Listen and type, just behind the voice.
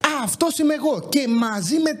αυτός είμαι εγώ. Και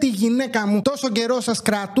μαζί με τη γυναίκα μου τόσο καιρό σας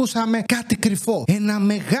κρατούσαμε κάτι κρυφό. Ένα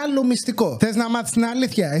μεγάλο μυστικό. Θες να μάθεις την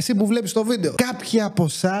αλήθεια, εσύ που βλέπεις το βίντεο? Κάποιοι από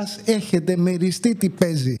εσάς έχετε μεριστεί τι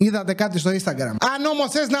παίζει. Είδατε κάτι στο Instagram. Αν όμως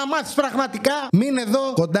θες να μάθεις πραγματικά, μείνε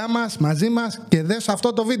εδώ κοντά μας, μαζί μας και δες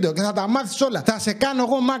αυτό το βίντεο και θα τα μάθεις όλα. Θα σε κάνω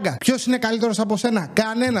εγώ μάγκα. Ποιος είναι καλύτερος από σένα?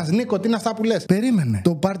 Κανένας. Νίκο, τι είναι αυτά που λες? Περίμενε.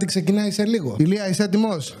 Το πάρτι ξεκινάει σε λίγο. Ηλία, είσαι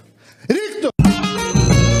έτοιμος? Ρίχτω!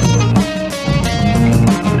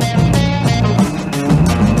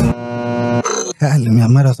 Άλλη μια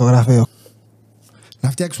μέρα στο γραφείο.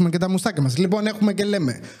 Να φτιάξουμε και τα μουστάκια μας. Λοιπόν, έχουμε και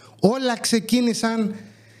λέμε. Όλα ξεκίνησαν.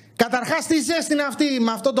 Καταρχάς, τι ζέστη είναι αυτή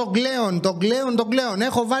με αυτό το γκλέον.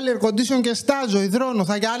 Έχω βάλει air condition και στάζω, υδρώνω.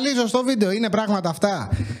 Θα γυαλίζω στο βίντεο. Είναι πράγματα αυτά.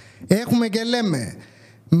 Έχουμε και λέμε.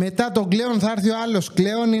 Μετά τον κλέον θα έρθει ο άλλος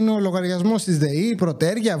κλέον. Είναι ο λογαριασμός της ΔΕΗ,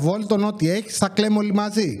 πρωτέργεια, βόλτον, ό,τι έχεις. Θα κλαίμε όλοι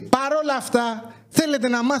μαζί. Παρόλα αυτά, θέλετε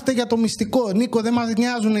να μάθετε για το μυστικό. Νίκο, δεν μας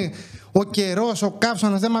νοιάζουν ο καιρός, ο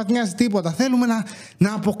καύσωνας, δεν μας νοιάζει τίποτα. Θέλουμε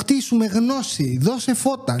να αποκτήσουμε γνώση. Δώσε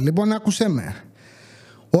φώτα. Λοιπόν, άκουσέ με.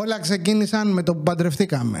 Όλα ξεκίνησαν με το που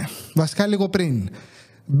παντρευτήκαμε. Βασικά λίγο πριν.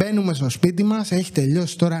 Μπαίνουμε στο σπίτι μας, έχει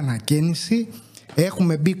τελειώσει τώρα ανακαίνιση.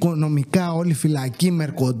 Έχουμε μπει οικονομικά όλη φυλακή,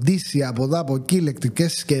 μερκοντήσια από εδώ από εκεί,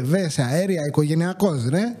 ηλεκτρικές συσκευές, αέρια, οικογενειακός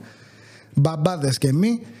ρε. Μπαμπάδες και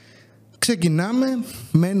μη. Ξεκινάμε,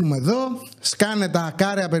 μένουμε εδώ. Σκάνε τα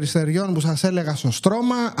ακάρια περιστεριών που σας έλεγα στο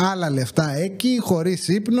στρώμα. Άλλα λεφτά εκεί, χωρίς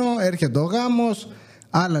ύπνο, έρχεται ο γάμος.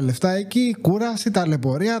 Άλλα λεφτά εκεί, κούραση,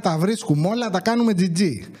 ταλαιπωρία, τα βρίσκουμε όλα, τα κάνουμε GG.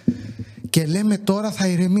 Και λέμε τώρα θα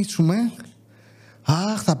ηρεμήσουμε.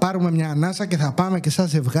 Αχ, θα πάρουμε μια ανάσα και θα πάμε και σαν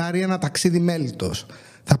ζευγάρι ένα ταξίδι μέλιτος.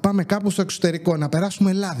 Θα πάμε κάπου στο εξωτερικό, να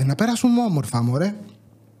περάσουμε λάδι, να περάσουμε όμορφα, μωρέ.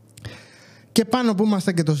 Και πάνω που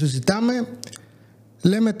είμαστε και το συζητάμε,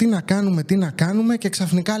 λέμε τι να κάνουμε και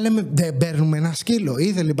ξαφνικά λέμε δεν παίρνουμε ένα σκύλο.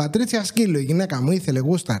 Ήθελε η Πατρίτσια σκύλο, η γυναίκα μου ήθελε,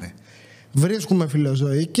 γούσταρε. Βρίσκουμε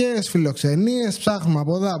φιλοζωικές, φιλοξενίες, ψάχνουμε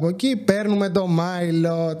από εδώ από εκεί, παίρνουμε το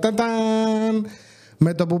Μάιλο. Τατάν!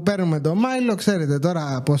 Με το που παίρνουμε το Μάιλο, ξέρετε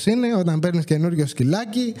τώρα πώς είναι, όταν παίρνεις καινούριο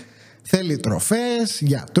σκυλάκι, θέλει τροφές,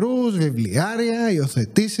 γιατρούς, βιβλιάρια,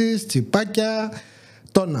 υιοθετήσεις, τσιπάκια,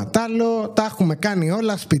 το Νατάλο, τα έχουμε κάνει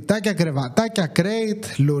όλα, σπιτάκια, κρεβατάκια, κρέιτ,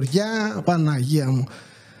 λουριά, Παναγία μου,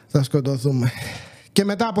 θα σκοτωθούμε. Και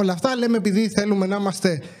μετά από όλα αυτά λέμε επειδή θέλουμε να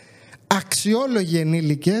είμαστε αξιόλογοι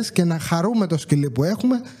ενήλικες και να χαρούμε το σκυλί που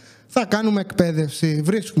έχουμε, θα κάνουμε εκπαίδευση,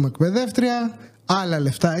 βρίσκουμε εκπαιδεύτρια, άλλα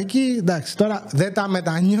λεφτά εκεί, εντάξει τώρα δεν τα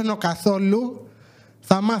μετανιώνω καθόλου,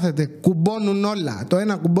 θα μάθετε, κουμπώνουν όλα, το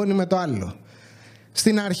ένα κουμπώνει με το άλλο.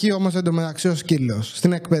 Στην αρχή όμως εντωμεταξύ ο σκύλος,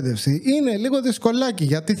 στην εκπαίδευση, είναι λίγο δυσκολάκι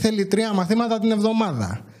γιατί θέλει 3 μαθήματα την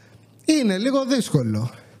εβδομάδα. Είναι λίγο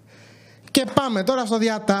δύσκολο. Και πάμε τώρα στο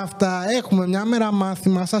διατάφτα, έχουμε μια μέρα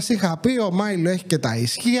μάθημα, σας είχα πει, ο Μάιλο έχει και τα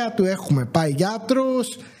ισχύα του, έχουμε πάει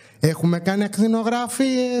γιατρούς, έχουμε κάνει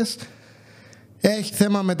ακτινογραφίες, έχει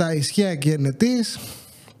θέμα με τα ισχύα και ενετής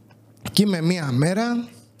και είμαι μία μέρα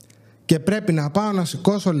και πρέπει να πάω να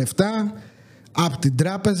σηκώσω λεφτά από την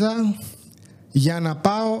τράπεζα για να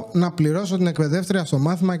πάω να πληρώσω την εκπαιδεύτρια στο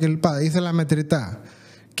μάθημα κλπ. Ήθελα μετρητά.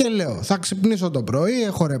 Και λέω, θα ξυπνήσω το πρωί,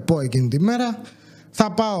 έχω ρεπό εκείνη τη μέρα,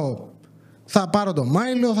 θα πάρω το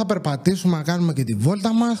Μάιλο, θα περπατήσουμε να κάνουμε και τη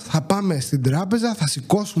βόλτα μας, θα πάμε στην τράπεζα, θα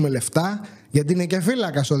σηκώσουμε λεφτά, γιατί είναι και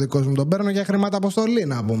φύλακας ο δικός μου, τον παίρνω για χρήματα αποστολή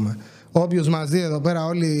να πούμε. Όποιος μας δει εδώ πέρα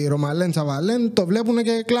όλοι οι Ρωμαλέν Τσαβαλέν το βλέπουν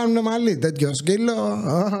και κλάνουν μαλλί, τέτοιο σκύλο.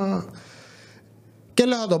 Και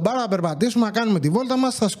λέω θα τον πάρω, θα περπατήσουμε, να κάνουμε τη βόλτα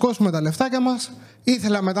μας, θα σηκώσουμε τα λεφτάκια μας.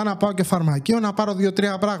 Ήθελα μετά να πάω και φαρμακείο να πάρω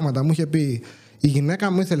 2-3 πράγματα. Μου είχε πει η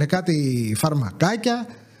γυναίκα μου, ήθελε κάτι φαρμακάκια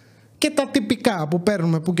και τα τυπικά που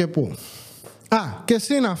παίρνουμε που και που. Και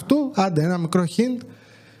συν αυτού, άντε ένα μικρό hint,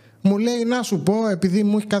 μου λέει να σου πω, επειδή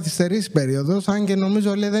μου έχει καθυστερήσει περίοδος, αν και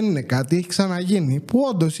νομίζω λέει δεν είναι κάτι, έχει ξαναγίνει, που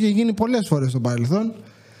όντως είχε γίνει πολλές φορές στο παρελθόν.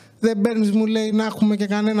 Δεν παίρνεις, μου λέει, να έχουμε και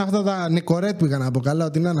κανένα αυτά τα Νικορέτ που είχα να αποκαλάω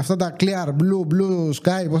ότι είναι αυτά τα clear blue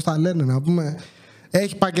sky, πώς τα λένε να πούμε.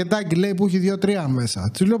 Έχει πακετάκι λέει που έχει 2-3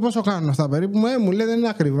 μέσα. Του λέω πόσο κάνουν αυτά περίπου, μου λέει δεν είναι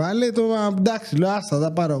ακριβά, λέει το εντάξει, λέω άστα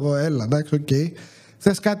τα πάρω εγώ, έλα εντάξει, οκ.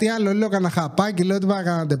 Θες κάτι άλλο, λέω κανένα χαπάκι, λέω ότι πάει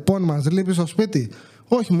κανένα τεπών μας λείπει στο σπίτι.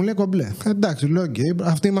 Όχι, μου λέει κομπλέ. Εντάξει, λέω οκ,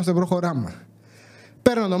 αυτοί είμαστε, προχωράμε.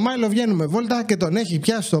 Παίρνω το Μάιλο, βγαίνουμε βόλτα και τον έχει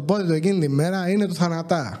πιάσει στο πόδι του εκείνη τη μέρα, είναι του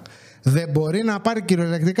θανατά. Δεν μπορεί να πάρει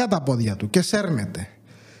κυριολεκτικά τα πόδια του και σέρνεται.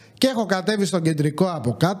 Και έχω κατέβει στον κεντρικό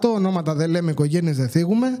από κάτω, ονόματα δεν λέμε, οικογένειες δεν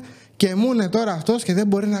θίγουμε, και μου είναι τώρα αυτός και δεν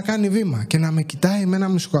μπορεί να κάνει βήμα. Και να με κοιτάει με ένα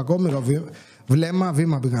μισοκακόμοιρο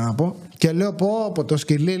βήμα πήγα να πω. Και λέω πω το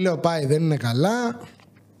σκυλί, λέω πάει, δεν είναι καλά.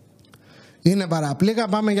 Είναι παραπλήγα,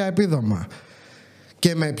 πάμε για επίδομα.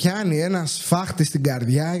 Και με πιάνει ένα σφάχτη στην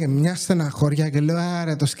καρδιά και μια στεναχώρια και λέω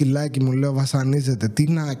άρε το σκυλάκι μου, λέω βασανίζεται, τι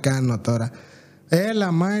να κάνω τώρα.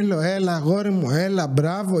 Έλα Μάιλο, έλα αγόρι μου, έλα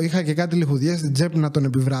μπράβο. Είχα και κάτι λιχουδιές στην τσέπη να τον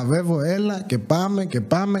επιβραβεύω. Έλα και πάμε και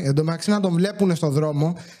πάμε. Εν τω μεταξύ να τον βλέπουν στο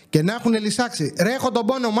δρόμο και να έχουν λυσάξει. Ρε, έχω τον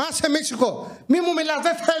πόνο μου, άσε μίσικο. Μη μου μιλάς,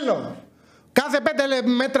 δεν θέλω. Κάθε 5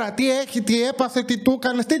 μέτρα τι έχει, τι έπαθε, τι του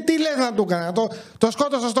έκανε. Τι λες να του έκανε. Το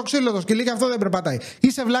σκότωσα στο ξύλο το σκυλί και αυτό δεν περπατάει.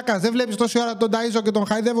 Είσαι βλάκας, δεν βλέπεις τόση ώρα τον ταΐζω και τον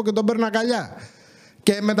χαϊδεύω και τον παίρνω αγκαλιά.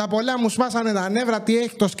 Και με τα πολλά μου σπάσανε τα νεύρα. Τι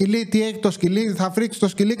έχει το σκυλί, τι έχει το σκυλί. Θα φρίξει το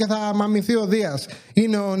σκυλί και θα μαμηθεί ο Δίας.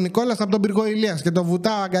 Είναι ο Νικόλας από τον πύργο Ηλίας. Και το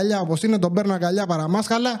βουτάω αγκαλιά όπως είναι, τον παίρνω αγκαλιά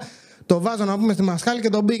παραμάσχαλα. Το βάζω να πούμε στη μασχάλη και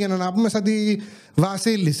τον πήγαινα να πούμε σαν τη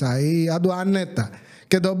Βασίλισσα ή Αντουανέτα.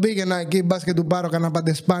 Και τον πήγαινα εκεί, μπας και του πάρω κανένα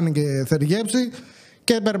παντεσπάνι και θεργέψει.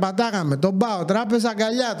 Και περπατάγαμε. Τον πάω τράπεζα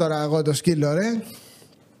αγκαλιά τώρα εγώ το σκύλο, ρε.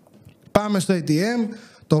 Πάμε στο ATM.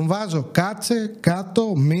 Τον βάζω κάτσε,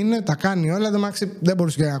 κάτω, μείνε, τα κάνει όλα. Δεν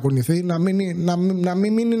μπορούσε και να κουνηθεί, να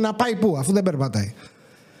μην μείνει να πάει πού, αφού δεν περπατάει.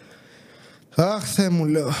 Αχ, Θεέ μου,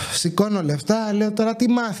 λέω. Σηκώνω λεφτά, λέω τώρα τι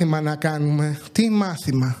μάθημα να κάνουμε. Τι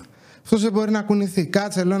μάθημα. Αυτός δεν μπορεί να κουνηθεί.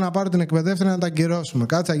 Κάτσε, λέω, να πάρω την εκπαιδεύτρια να τα ακυρώσουμε.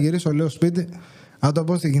 Κάτσε, να γυρίσω, λέω, σπίτι. Να το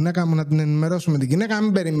πω στη γυναίκα μου να την ενημερώσουμε. Την γυναίκα να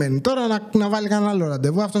μην περιμένει. Τώρα να βάλει κανένα άλλο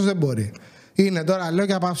ραντεβού, αυτός δεν μπορεί. Είναι τώρα, λέω,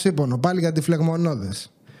 και απαυσίπονο, πάλι για τη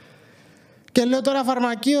φλεγμονώδες. Και λέω τώρα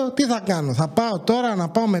φαρμακείο, τι θα κάνω, θα πάω τώρα, να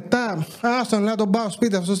πάω μετά. Άστον, λέω, τον πάω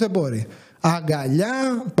σπίτι, αυτός δεν μπορεί.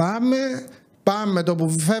 Αγκαλιά, πάμε το που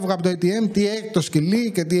φεύγω από το ATM, τι έχει το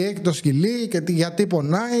σκυλί και τι έχει το σκυλί και γιατί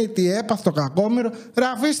πονάει, τι έπαθε το κακόμοιρο. Ρε,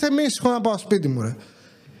 αφήστε με ήσυχο να πάω σπίτι μου, ρε.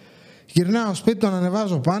 Γυρνάω σπίτι, τον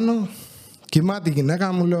ανεβάζω πάνω, κοιμάται η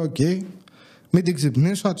γυναίκα μου, λέω, οκ, μην την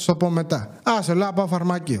ξυπνήσω, θα της το πω μετά. Άσε, λέω, πάω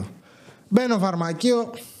φαρμακείο. Μπαίνω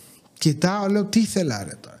φαρμακείο, κοιτάω, λέω, τι ήθελα,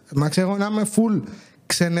 ρε τώρα. Μα ξέρω να είμαι full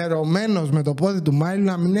ξενερωμένος με το πόδι του Μάιλου,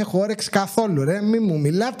 να μην έχω όρεξη καθόλου, ρε. Μη μου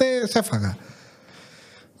μιλάτε, σε έφαγα.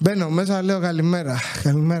 Μπαίνω μέσα, λέω καλημέρα.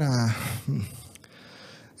 Καλημέρα.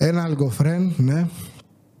 Ένα αλγκοφρέν, ναι.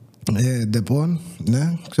 Ντεπών,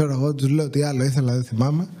 ναι. Ξέρω εγώ, τους λέω τι άλλο ήθελα, δεν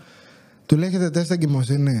θυμάμαι. Του λέει έχετε τεστ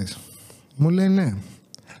εγκυμοσύνης. Μου λέει ναι.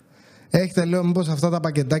 Έχετε, λέω, μήπως αυτά τα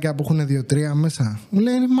πακετάκια που έχουν 2-3 μέσα. Μου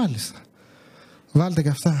λέει μάλιστα. Βάλτε και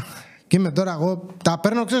αυτά. Και είμαι τώρα εγώ, τα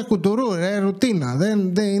παίρνω ξέρεις κουτουρού, ρε, ρουτίνα.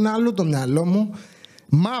 Δεν είναι αλλού το μυαλό μου.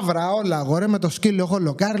 Μαύρα όλα, αγόρε, με το σκύλο έχω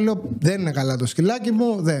λοκάρει. Λέω, δεν είναι καλά το σκυλάκι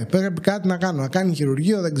μου. Πρέπει κάτι να κάνω. Να κάνει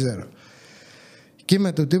χειρουργείο, δεν ξέρω. Και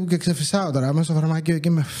είμαι του τύπου και ξεφυσάω τώρα μέσα στο φαρμακείο και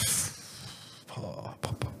είμαι.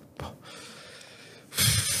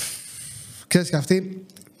 Ξέρεις και αυτή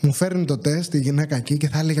μου φέρνει το τεστ, τη γυναίκα εκεί και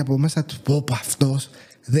θα έλεγε από μέσα του: πω, αυτός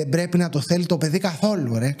δεν πρέπει να το θέλει το παιδί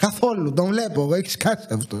καθόλου, ρε. Καθόλου. Τον βλέπω, εγώ, έχεις κάτσει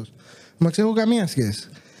αυτός. Μα ξέρω καμία σχέση.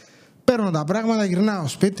 Παίρνω τα πράγματα, γυρνάω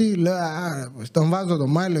σπίτι, λέω, τον βάζω το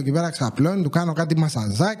Μάιλο εκεί πέρα, ξαπλώνει, του κάνω κάτι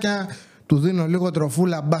μασαζάκια, του δίνω λίγο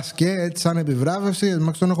τροφούλα μπασκέ, έτσι σαν επιβράβευση.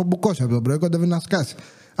 Μα τον έχω μπουκώσει από τον πρωί, κοντεύει να σκάσει.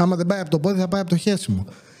 Άμα δεν πάει από το πόδι, θα πάει από το χέσιμο.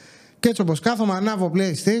 Και έτσι όπως κάθομαι, ανάβω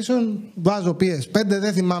PlayStation, βάζω PS5,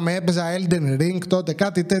 δεν θυμάμαι, έπαιζα Elden Ring τότε,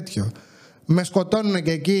 κάτι τέτοιο. Με σκοτώνουν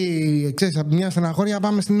και εκεί, ξέρεις, από μια στεναχώρια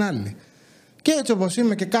πάμε στην άλλη. Και έτσι όπως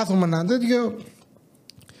είμαι και κάθομαι ένα τέτοιο.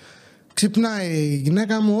 Ξυπνάει η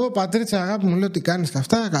γυναίκα μου, Ω Πατρίτσα, αγάπη μου, λέω τι κάνεις και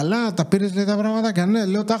αυτά. Καλά, τα πήρες, λέει, τα πράγματα και ναι,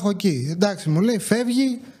 λέω τα έχω εκεί. Εντάξει, μου λέει,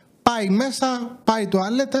 φεύγει, πάει μέσα, πάει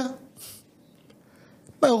τουαλέτα.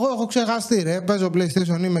 Εγώ έχω ξεχαστεί, ρε. Παίζω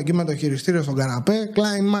PlayStation, είμαι εκεί με το χειριστήριο στον καναπέ,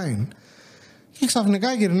 climb mine. Και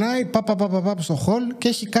ξαφνικά γυρνάει, παπ στο hall και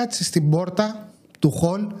έχει κάτσει στην πόρτα του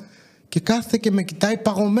hall και κάθεται και με κοιτάει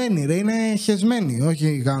παγωμένη, ρε. Είναι χεσμένη,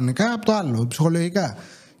 όχι κανονικά, από το άλλο, ψυχολογικά.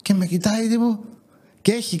 Και με κοιτάει τύπου.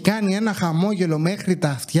 Και έχει κάνει ένα χαμόγελο μέχρι τα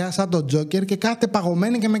αυτιά σαν τον Τζόκερ και κάθεται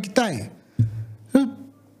παγωμένη και με κοιτάει.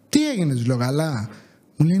 Τι έγινε, του λέω, καλά.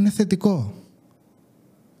 Μου λέει, είναι θετικό.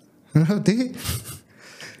 Τι?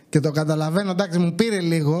 Και το καταλαβαίνω, εντάξει, μου πήρε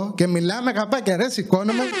λίγο και μιλάμε καπάκια, ρε,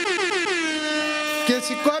 σηκώνομαι. Και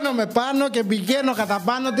σηκώνομαι πάνω και πηγαίνω κατά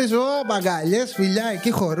πάνω της, μπαγκαλιές, φιλιά,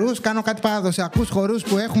 εκεί χορούς. Κάνω κάτι παραδοσιακούς χορούς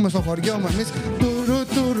που έχουμε στο χωριό μου εμείς.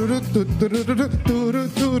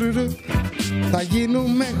 Θα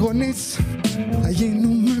γίνουμε γονείς, θα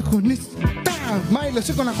γίνουμε γονείς. Μάιλο,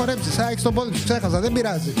 σήκω να χορέψεις. Έχεις το πόδι σου, ξέχασα, δεν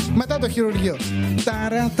πειράζει. Μετά το χειρουργείο.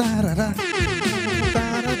 Ταραταραρα.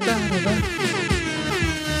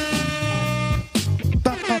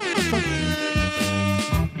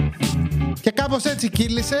 Και κάπως έτσι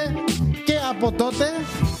κύλησε. Και από τότε.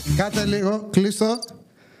 Κάτσε λίγο, κλείστο.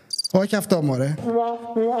 Όχι αυτό, μωρέ.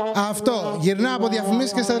 Αυτό. Γυρνάω από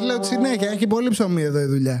διαφημίσεις και σας λέω τη συνέχεια. Έχει πολύ ψωμί εδώ η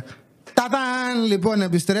δουλειά. Τατάν! Λοιπόν,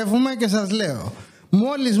 επιστρέφουμε και σας λέω.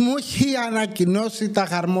 Μόλις μου έχει ανακοινώσει τα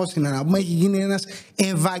χαρμόσυνα, να πούμε, έχει γίνει ένας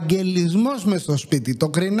ευαγγελισμός μες στο σπίτι. Το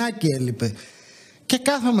κρινάκι έλειπε. Και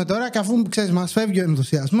κάθομαι τώρα και αφού ξέρεις μας φεύγει ο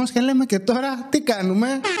ενθουσιασμός και λέμε και τώρα τι κάνουμε.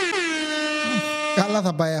 Καλά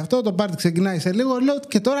θα πάει αυτό, το πάρτι ξεκινάει σε λίγο. Λέω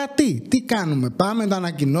και τώρα τι κάνουμε, πάμε, τα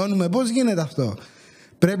ανακοινώνουμε, πώς γίνεται αυτό.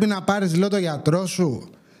 Πρέπει να πάρεις, λέω, το γιατρό σου.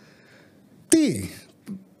 Τι,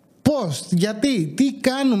 πώς, γιατί, τι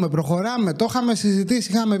κάνουμε, προχωράμε. Το είχαμε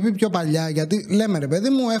συζητήσει, είχαμε πει πιο παλιά. Γιατί λέμε ρε παιδί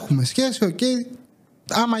μου, έχουμε σχέση, οκ.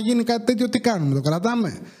 Άμα γίνει κάτι τέτοιο, τι κάνουμε, το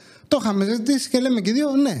κρατάμε. Το είχαμε συζητήσει και λέμε και οι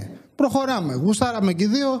δύο, ναι, προχωράμε. Γουστάραμε και οι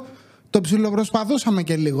δύο, το ψιλοπροσπαθούσαμε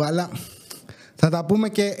και λίγο, αλλά θα τα πούμε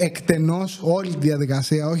και εκτενώς όλη τη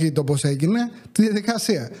διαδικασία, όχι το πώς έγινε, τη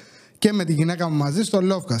διαδικασία. Και με τη γυναίκα μου μαζί στο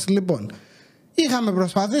Lovecast. Λοιπόν, είχαμε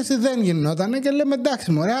προσπαθήσει, δεν γινότανε και λέμε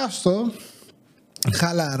εντάξει μωρέ, άστο,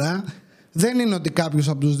 χαλαρά. Δεν είναι ότι κάποιος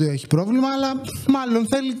από τους δύο έχει πρόβλημα, αλλά μάλλον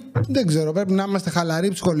θέλει, δεν ξέρω, πρέπει να είμαστε χαλαροί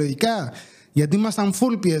ψυχολογικά. Γιατί ήμασταν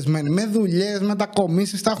full πιεσμένοι, με δουλειές, με τα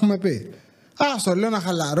κομίσεις, τα έχουμε πει. Άστο, λέω, να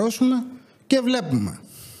χαλαρώσουμε και βλέπουμε.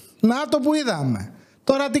 Να το που είδαμε.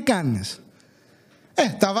 Τώρα τι κάνεις.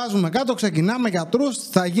 Τα βάζουμε κάτω, ξεκινάμε γιατρούς.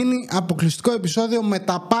 Θα γίνει αποκλειστικό επεισόδιο με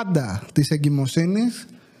τα πάντα της εγκυμοσύνης.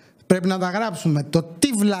 Πρέπει να τα γράψουμε. Το τι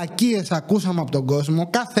βλακίες ακούσαμε από τον κόσμο.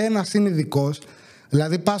 Κάθε ένας είναι ειδικός.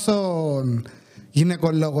 Δηλαδή πας στον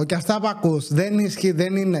γυναικολόγο και αυτά που ακούς δεν ισχύει,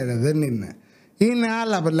 δεν είναι ρε, δεν είναι. Είναι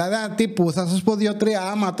άλλα, δηλαδή τύπου θα σας πω 2-3.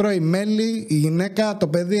 Άμα τρώει μέλι η γυναίκα, το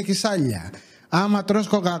παιδί έχει σάλια. Άμα τρως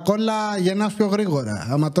κοκακόλα γεννάς πιο γρήγορα.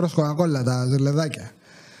 Άμα τρως κοκακόλα τα ζελεδάκια.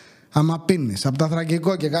 Άμα πίνεις από τα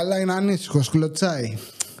θρακικό και καλά είναι ανήσυχος, κλωτσάει.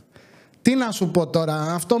 Τι να σου πω τώρα,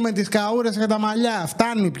 αυτό με τις καούρες και τα μαλλιά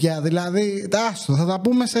φτάνει πια, δηλαδή άστο, θα τα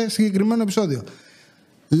πούμε σε συγκεκριμένο επεισόδιο.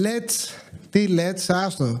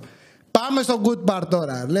 Άστο. Πάμε στο good part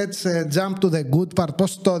τώρα. Let's jump to the good part.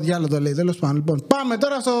 Πώς το διάλογο το λέει, τέλος πάντων. Λοιπόν, πάμε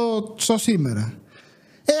τώρα στο σήμερα.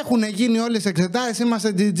 Έχουν γίνει όλες οι εξετάσεις,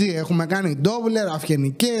 είμαστε GG. Έχουμε κάνει ντόμπλερ,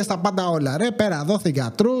 αυγενικές, τα πάντα όλα. Ρε, πέρα δόθε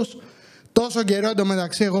γιατρούς. Τόσο καιρό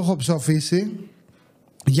εντωμεταξύ εγώ έχω ψοφήσει.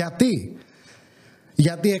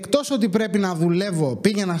 Γιατί εκτός ότι πρέπει να δουλεύω,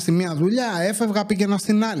 πήγαινα στη μία δουλειά, έφευγα, πήγαινα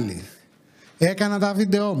στην άλλη. Έκανα τα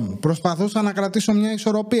βίντεό μου. Προσπαθούσα να κρατήσω μια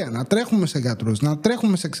ισορροπία. Να τρέχουμε σε γιατρούς, να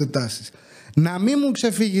τρέχουμε σε εξετάσεις. Να μην μου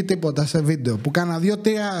ξεφύγει τίποτα σε βίντεο. Που κάνα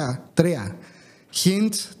 2-3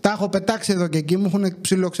 hints. Τα έχω πετάξει εδώ και εκεί. Μου έχουν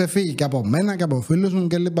ψιλοξεφύγει και από μένα και από φίλους μου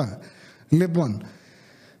κλπ. Λοιπόν,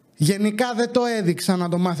 γενικά δεν το έδειξα να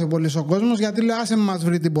το μάθει πολύ ο κόσμος. Γιατί λέω άσε μας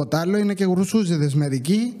βρει τίποτα άλλο. Είναι και γρουσούζιδες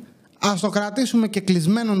μερικοί. Ας το κρατήσουμε και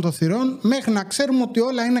κλεισμένων των θυρών μέχρι να ξέρουμε ότι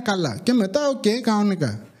όλα είναι καλά. Και μετά,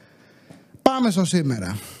 κανονικά. Πάμε στο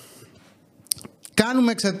σήμερα.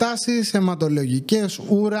 Κάνουμε εξετάσεις αιματολογικές,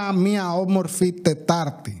 ούρα, μία όμορφη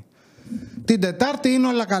Τετάρτη. Την Τετάρτη είναι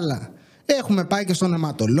όλα καλά. Έχουμε πάει και στον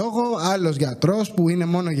αιματολόγο, άλλος γιατρός που είναι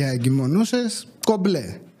μόνο για εγκυμονούσες,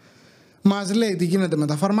 κομπλέ. Μας λέει τι γίνεται με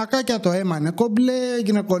τα φαρμακάκια, το αίμα είναι κομπλέ,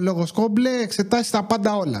 γυναικολόγος κομπλέ, εξετάσεις τα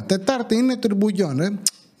πάντα όλα. Τετάρτη είναι τριμπουγιόν,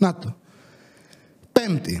 να το.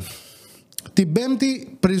 Πέμπτη. Την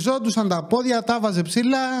Πέμπτη πριζόντουσαν τα πόδια, τα βάζε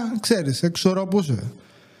ψηλά, ξέρεις, εξορροπούσε.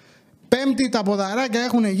 Πέμπτη τα ποδαράκια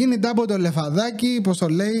έχουν γίνει τάμπο το λεφαδάκι, πως το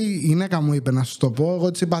λέει, η γυναίκα μου είπε να σου το πω,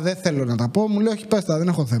 εγώ της είπα δεν θέλω να τα πω, μου λέει όχι πες τα, δεν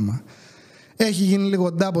έχω θέμα. Έχει γίνει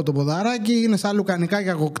λίγο τάμπο το ποδαράκι, είναι σαν λουκανικά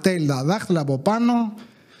για κοκτέιλ τα δάχτυλα από πάνω.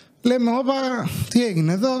 Λέμε όπα, τι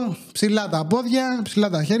έγινε εδώ, ψηλά τα πόδια, ψηλά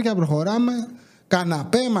τα χέρια, προχωράμε,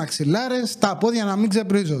 καναπέ, μαξιλάρες, τα πόδια να μην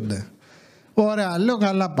ξεπρίζονται. Ωραία, λέω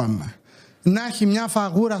καλά πάμε. Να έχει μια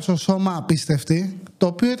φαγούρα στο σώμα απίστευτη, το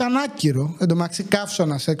οποίο ήταν άκυρο. Εν τω μεταξύ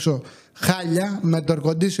καύσωνας έξω χάλια, με το air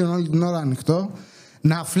condition όλη την ώρα ανοιχτό,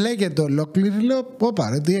 να φλέγεται ολόκληρη. Λέω, όπα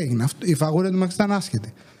ρε, τι έγινε. Η φαγούρα του μεταξύ ήταν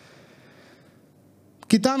άσχετη.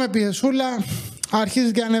 Κοιτάμε πιεσούλα,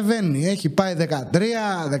 αρχίζει και ανεβαίνει. Έχει πάει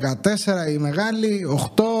 13, 14 η μεγάλη,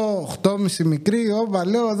 8, 8,5 μικρή. Όπα,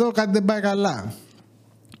 λέω εδώ κάτι δεν πάει καλά.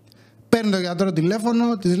 Παίρνει τον γιατρό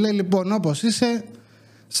τηλέφωνο, της λέει λοιπόν όπως είσαι,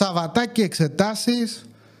 Σαββατάκι εξετάσεις,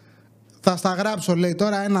 θα στα γράψω λέει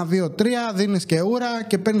τώρα 1, 2, 3, δίνεις και ούρα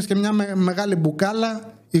και παίρνεις και μια μεγάλη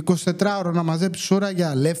μπουκάλα 24 ώρο να μαζέψεις ούρα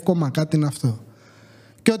για λεύκομα, κάτι είναι αυτό.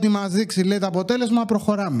 Και ό,τι μας δείξει λέει το αποτέλεσμα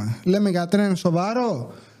προχωράμε. Λέμε γιατρέ είναι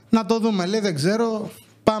σοβαρό, να το δούμε, λέει δεν ξέρω,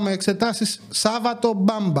 πάμε εξετάσεις Σάββατο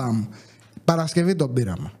μπαμ μπαμ. Παρασκευή τον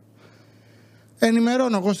πήραμε.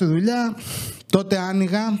 Ενημερώνω εγώ στη δουλειά, τότε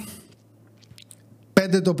άνοιγα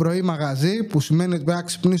 5 το πρωί μαγαζί, που σημαίνει ότι πρέπει να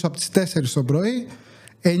ξυπνήσω από τις 4 το πρωί,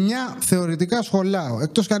 9 θεωρητικά σχολάω,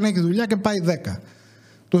 εκτός και αν έχει δουλειά και πάει 10.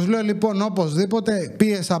 Τους λέω λοιπόν οπωσδήποτε,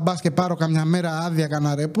 πίεσα μπας και πάρω καμιά μέρα άδεια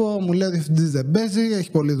κανένα ρεπό, μου λέει ο διευθυντής δεν παίζει,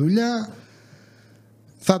 έχει πολλή δουλειά.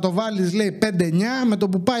 Θα το βάλεις, λέει, 5-9, με το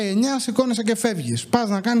που πάει 9 σηκώνεσαι και φεύγεις. Πας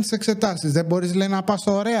να κάνεις τις εξετάσεις. Δεν μπορείς, λέει, να πας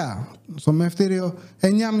στο ωραία, στο μευτήριο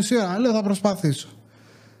 9,5 ώρα. Λέω, θα προσπαθήσω.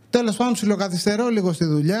 Τέλος πάντων, ψιλοκαθυστερώ λίγο στη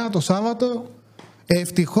δουλειά το Σάββατο.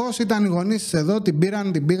 Ευτυχώς ήταν οι γονείς της εδώ, την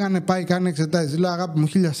πήραν, την πήγανε, πάει κάνει εξετάσεις. Λέω, αγάπη μου,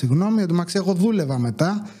 1000 συγγνώμη, γιατί μαξί εγώ δούλευα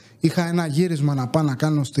μετά. Είχα ένα γύρισμα να πάω να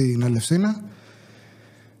κάνω στην Ελευσίνα.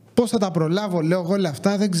 Πώς θα τα προλάβω, λέω εγώ όλα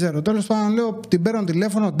αυτά, δεν ξέρω. Τέλος πάντων, λέω, την παίρνω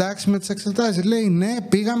τηλέφωνο, εντάξει, με τις εξετάσεις. Λέει, ναι,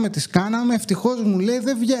 πήγαμε, τις κάναμε. Ευτυχώς μου λέει,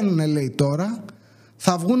 δεν βγαίνουνε, λέει, τώρα.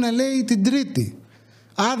 Θα βγούνε, λέει, την Τρίτη.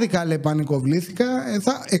 Άδικα, λέει, πανικοβλήθηκα.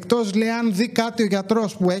 Εκτός, λέει, αν δει κάτι ο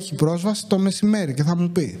γιατρός που έχει πρόσβαση το μεσημέρι και θα μου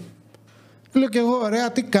πει. Λέω και εγώ,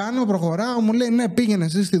 ωραία, τι κάνω, προχωράω. Μου λέει, ναι, πήγαινε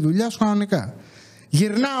εσύ στη δουλειά σου κανονικά.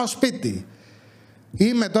 Γυρνάω σπίτι.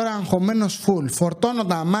 Είμαι τώρα αγχωμένος full. Φορτώνω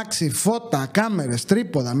τα αμάξι, φώτα, κάμερες,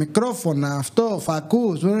 τρίποδα, μικρόφωνα, αυτό,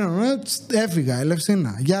 φακούς. Έφυγα,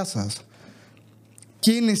 Ελευσίνα. Γεια σας.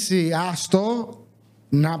 Κίνηση, άστο.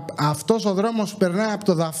 Αυτός ο δρόμος που περνάει από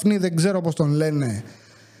το Δαφνί, δεν ξέρω πώς τον λένε.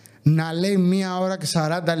 Να λέει 1 ώρα και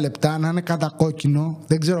 40 λεπτά, να είναι κατακόκκινο.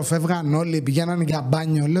 Δεν ξέρω, φεύγαν όλοι, πηγαίνανε για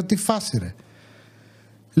μπάνιο. Λέω, τι φάση, ρε.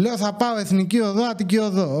 Λέω, θα πάω Εθνική Οδό, Αττική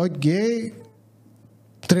Οδό. Οκ.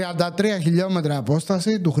 33 χιλιόμετρα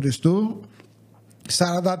απόσταση του Χριστού.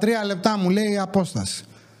 43 λεπτά μου λέει η απόσταση.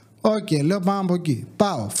 Οκ, λέω, πάμε από εκεί.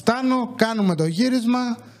 Πάω, φτάνω, κάνουμε το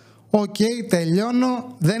γύρισμα. Οκ,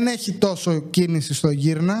 τελειώνω. Δεν έχει τόσο κίνηση στο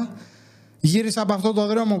γύρνα. Γύρισα από αυτό το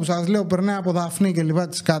δρόμο που σας λέω, περνάει από Δαφνί και λοιπά,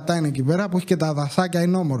 της κατά είναι εκεί πέρα, που έχει και τα δασάκια,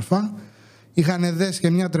 είναι όμορφα. Είχαν δέσει και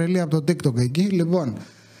μια τρελή από το TikTok εκεί. Λοιπόν,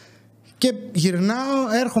 και γυρνάω,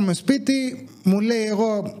 έρχομαι σπίτι, μου λέει,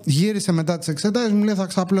 εγώ γύρισε μετά τις εξετάσεις, μου λέει, θα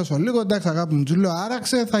ξαπλώσω λίγο. Εντάξει, αγάπη μου, του λέω,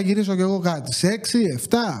 άραξε, θα γυρίσω κι εγώ κάτι. Σε 6,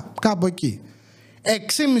 7, κάπου εκεί.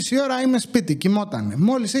 6,5 ώρα είμαι σπίτι, κοιμότανε.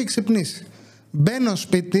 Μόλις έχει ξυπνήσει. Μπαίνω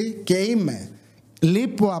σπίτι και είμαι.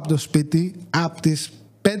 Λείπω από το σπίτι από τις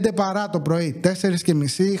 5 παρά το πρωί.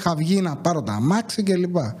 4,5 είχα βγει να πάρω τα αμάξι και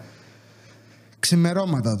λοιπά.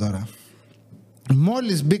 Ξημερώματα τώρα.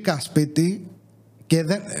 Μόλις μπήκα σπίτι και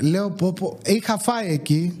λέω είχα φάει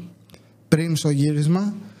εκεί πριν στο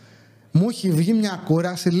γύρισμα. Μου έχει βγει μια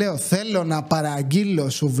κούραση. Λέω, θέλω να παραγγείλω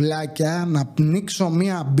σουβλάκια, να πνίξω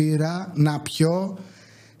μια μπύρα, να πιω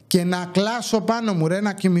και να κλάσω πάνω μου, ρε,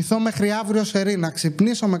 να κοιμηθώ μέχρι αύριο σερί, να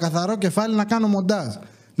ξυπνήσω με καθαρό κεφάλι, να κάνω μοντάζ,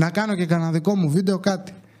 να κάνω και κανένα δικό μου βίντεο,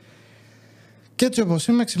 κάτι. Και έτσι όπως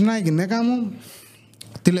είμαι, ξυπνάει η γυναίκα μου,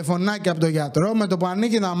 τηλεφωνάκι από τον γιατρό, με το που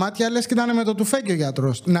ανοίγει τα μάτια λες και ήταν με το τουφέκι ο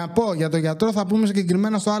γιατρός. Να πω για τον γιατρό, θα πούμε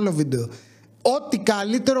συγκεκριμένα στο άλλο βίντεο. Ό,τι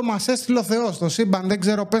καλύτερο μας έστειλε ο Θεός στο σύμπαν, δεν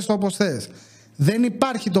ξέρω, πες το όπως θες. Δεν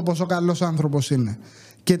υπάρχει το πόσο καλός άνθρωπος είναι.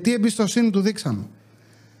 Και τι εμπιστοσύνη του δείξαμε.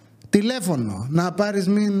 Τηλέφωνο, να πάρεις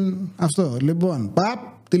μην αυτό. Λοιπόν, παπ,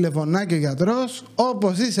 τηλεφωνάκι ο γιατρός,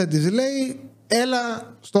 όπως είσαι της λέει,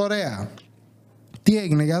 έλα στο ΡΕΑ. Τι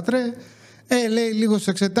έγινε, γιατρέ? Λέει, λίγο στις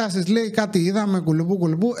εξετάσεις, λέει, κάτι είδαμε,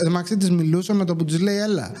 κουλουπού. Μαξί της μιλούσε, με το που της λέει,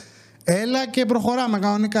 έλα και προχωράμε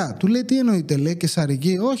κανονικά. Του λέει, τι εννοείται, λέει, και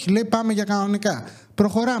σαρική? Όχι, λέει, πάμε για κανονικά.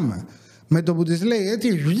 Προχωράμε. Με το που της λέει έτσι,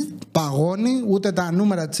 παγώνει, ούτε τα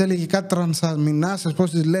νούμερα της έλεγε κάτι τρανσαμινάσες,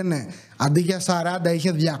 πώς τις λένε, αντί για 40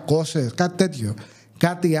 είχε 200, κάτι τέτοιο.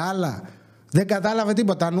 Κάτι άλλα. Δεν κατάλαβε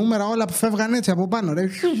τίποτα. Τα νούμερα όλα που φεύγαν έτσι από πάνω, ρε.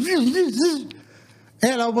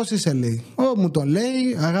 Έλα, όπως είσαι, λέει. Μου το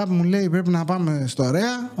λέει, αγάπη μου, λέει, πρέπει να πάμε στο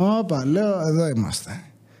ΡΕΑ. Όπα, λέω, εδώ είμαστε.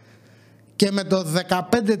 Και με το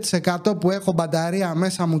 15% που έχω μπαταρία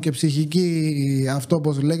μέσα μου και ψυχική, αυτό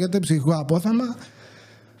όπως λέγεται, ψυχικό απόθεμα,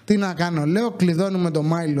 τι να κάνω, λέω, κλειδώνουμε το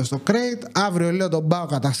Μάιλο στο crate. Αύριο, λέω, τον πάω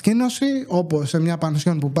κατασκήνωση, όπως σε μια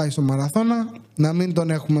πανσιόν που πάει στο Μαραθώνα. Να μην τον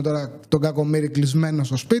έχουμε τώρα τον κακομοίρη κλεισμένο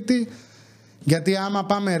στο σπίτι. Γιατί άμα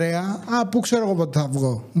πάμε ΡΕΑ, πού ξέρω εγώ πότε θα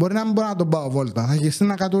βγω. Μπορεί να μην μπορώ να τον πάω βόλτα. Θα γυριστεί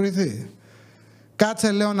να κατουρηθεί.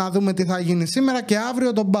 Κάτσε, λέω, να δούμε τι θα γίνει σήμερα και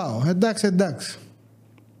αύριο τον πάω. Εντάξει.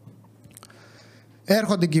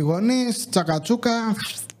 Έρχονται και οι γονείς, τσακατσούκα.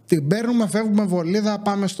 Την παίρνουμε, φεύγουμε βολίδα,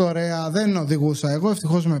 πάμε στο ΡΕΑ. Δεν οδηγούσα εγώ,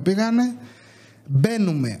 ευτυχώς με πήγανε.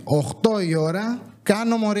 Μπαίνουμε 8 η ώρα,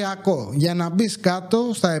 κάνω μοριακό. Για να μπεις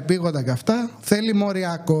κάτω στα επίγοντα και αυτά, θέλει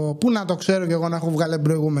μοριακό. Πού να το ξέρω κι εγώ να έχω βγάλει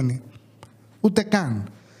προηγούμενη? Ούτε καν.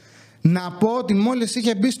 Να πω ότι μόλις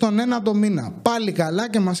είχε μπει στον 1ο μήνα, πάλι καλά,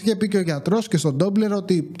 και μας είχε πει και ο γιατρός και στον Ντόμπλερ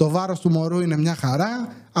ότι το βάρος του μωρού είναι μια χαρά.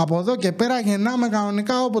 Από εδώ και πέρα γεννάμε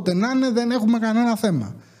κανονικά όποτε να είναι, δεν έχουμε κανένα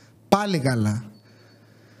θέμα. Πάλι καλά.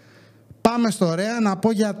 Πάμε στο ΡΕΑ, να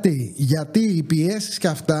πω γιατί. Γιατί οι πιέσεις και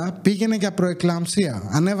αυτά πήγαινε για προεκλαμψία.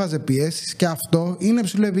 Ανέβαζε πιέσεις και αυτό είναι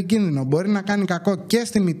ψιλοεπικίνδυνο. Μπορεί να κάνει κακό και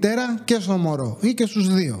στη μητέρα και στο μωρό ή και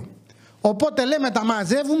στους δύο. Οπότε λέμε, τα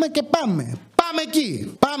μαζεύουμε και πάμε.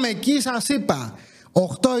 Πάμε εκεί, σας είπα. 8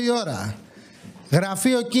 η ώρα.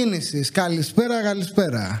 Γραφείο κίνησης. Καλησπέρα,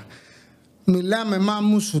 καλησπέρα. Μιλάμε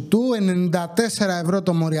μάμου σου του, 94 ευρώ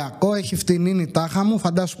το μοριακό, έχει φτηνίνει η τάχα μου,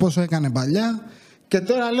 φαντάσου πόσο έκανε παλιά. Και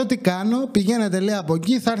τώρα λέω τι κάνω, πηγαίνετε λέει από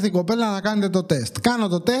εκεί, θα έρθει η κοπέλα να κάνετε το τεστ. Κάνω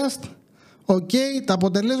το τεστ, οκ, τα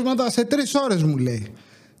αποτελέσματα σε 3 ώρες μου λέει.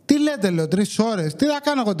 Τι λέτε λέω, 3 ώρες, τι θα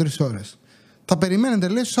κάνω εγώ 3 ώρες. Θα περιμένετε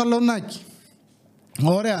λέει στο σαλονάκι.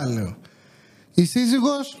 Ωραία λέω. Η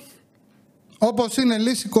σύζυγος, όπως είναι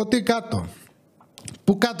λέει σηκωτή κάτω.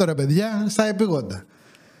 Πού κάτω ρε παιδιά, στα επίγοντα.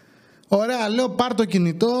 Ωραία, λέω πάρ' το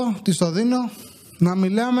κινητό, της το δίνω, να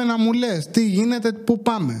μιλάμε να μου λες τι γίνεται, πού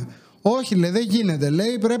πάμε. Όχι λέει, δεν γίνεται,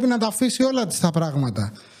 λέει πρέπει να τα αφήσει όλα της τα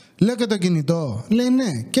πράγματα. Λέω και το κινητό, λέει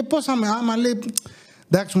ναι. Και πώς άμα λέει,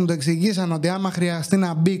 εντάξει μου το εξηγήσαν ότι άμα χρειαστεί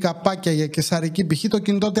να μπει καπάκια για κεσαρική π.χ. το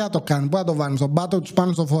κινητό τι θα το κάνει, πού θα το βάλει, στον πάτο τους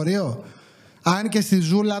πάνω στο φορείο. Αν και στη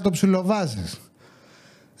ζούλα το ψιλοβάζεις.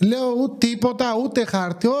 Λέω ούτε τίποτα, ούτε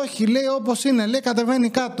χάρτη, όχι λέει όπως είναι, λέει κατεβαίνει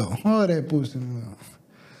κάτω. Ωραία, πού στην...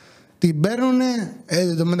 Την παίρνουνε,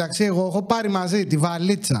 το μεταξύ εγώ έχω πάρει μαζί τη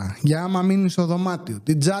βαλίτσα για άμα μείνει στο δωμάτιο,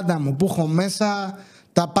 την τσάντα μου που έχω μέσα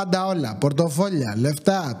τα πάντα όλα, πορτοφόλια,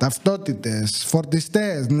 λεφτά, ταυτότητες,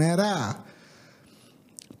 φορτιστές, νερά.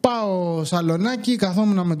 Πάω σαλονάκι,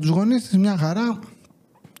 καθόμουν με τους γονείς της, μια χαρά,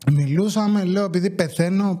 μιλούσαμε, λέω επειδή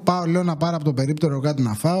πεθαίνω, πάω λέω να πάρω από το περίπτερο κάτι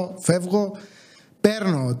να φάω, φεύγω,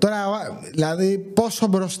 παίρνω, τώρα δηλαδή πόσο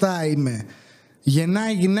μπροστά είμαι.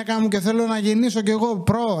 Γεννάει η γυναίκα μου και θέλω να γεννήσω κι εγώ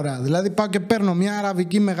πρόωρα. Δηλαδή πάω και παίρνω μια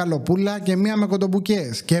αραβική μεγαλοπούλα και μια με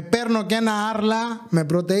κοτομπουκές. Και παίρνω και ένα άρλα με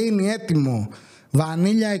πρωτεΐνη έτοιμο.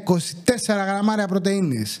 Βανίλια 24 γραμμάρια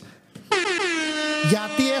πρωτεΐνης.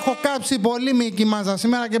 Γιατί έχω κάψει πολύ μυϊκή μάζα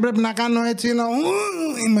σήμερα και πρέπει να κάνω έτσι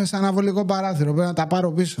είμαι σε αναβολικό παράθυρο. Πρέπει να τα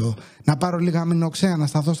πάρω πίσω. Να πάρω λίγα αμινοξέα να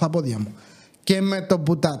σταθώ στα πόδια μου. Και με το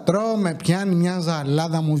που τα τρώω με πιάνει μια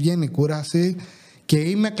ζαλάδα, μου βγαίνει κούραση. Και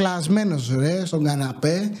είμαι κλασμένος ρε στον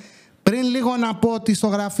καναπέ. Πριν λίγο να πω ότι στο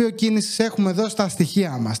γραφείο κίνησης έχουμε δώσει τα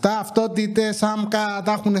στοιχεία μας. Τα αυτότητες, άμκα,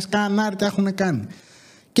 τα έχουν σκανάρει, τα έχουν κάνει.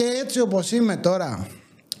 Και έτσι όπως είμαι τώρα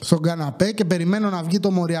στον καναπέ και περιμένω να βγει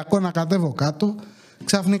το μοριακό να κατέβω κάτω,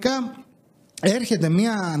 ξαφνικά έρχεται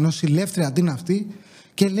μια νοσηλεύτρια, τι είναι αυτή,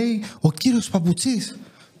 και λέει ο κύριος Παπουτσής.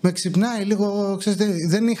 Με ξυπνάει λίγο, ξέρετε,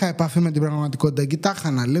 δεν είχα επαφή με την πραγματικότητα, εκεί τα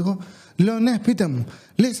χάνα λίγο. Λέω ναι, πείτε μου.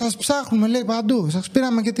 Λέει σας ψάχνουμε, λέει παντού. Σας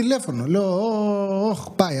πήραμε και τηλέφωνο. Λέω όχ,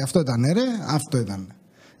 πάει, αυτό ήταν ρε, αυτό ήταν.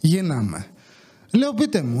 Γίναμε. Λέω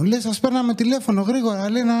πείτε μου, λέει σας παίρναμε τηλέφωνο γρήγορα,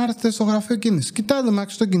 λέει να έρθετε στο γραφείο κίνησης. Κοιτάτε με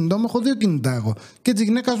στο κινητό μου, έχω 2 κινητά εγώ. Και τη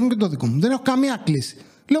γυναίκα μου και το δικό μου. Δεν έχω καμία κλίση.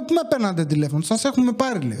 Λέω πού με παίρνατε τηλέφωνο, σας έχουμε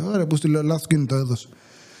πάρει, λέει. Ωραία, που στείλω λάθος κινητό έδωσε.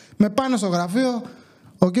 Με πάνε στο γραφείο.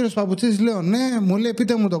 Ο κύριος Παπουτσής λέω ναι, μου λέει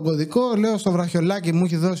πείτε μου τον κωδικό. Λέω στο βραχιολάκι μου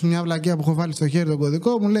έχει δώσει μια βλακία που έχω βάλει στο χέρι τον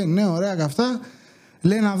κωδικό. Μου λέει ναι, ωραία και αυτά.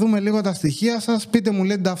 Λέει να δούμε λίγο τα στοιχεία σας. Πείτε μου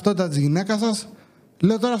λέει την ταυτότητα της γυναίκας σας.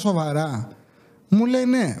 Λέω τώρα σοβαρά. Μου λέει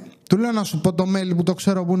ναι. Του λέω να σου πω το mail που το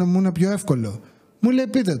ξέρω που μου είναι πιο εύκολο. Μου λέει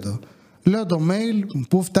πείτε το. Λέω το mail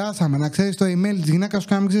που φτάσαμε να ξέρεις το email της γυναίκας σου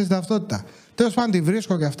και να μην ξέρεις την ταυτότητα. Τέλος πάντων τη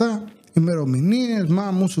βρίσκω και αυτά. Ημερομηνίες,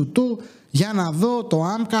 μου σου του. Για να δω το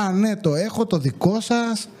άμκα, ναι το έχω, το δικό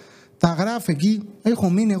σας. Τα γράφει εκεί. Έχω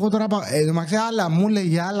μείνει εγώ τώρα. Άλλα μου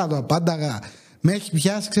λέει άλλα το απάνταγα. Με έχει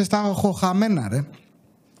πιάσει, ξέρεις, τα έχω χαμένα ρε.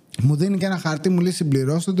 Μου δίνει και ένα χαρτί, μου λέει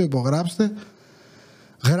συμπληρώστε το, υπογράψτε.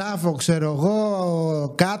 Γράφω, ξέρω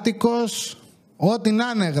εγώ, κάτοικος. Ό,τι να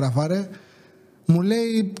είναι έγραφα ρε. Μου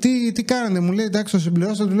λέει τι κάνετε, μου λέει εντάξει το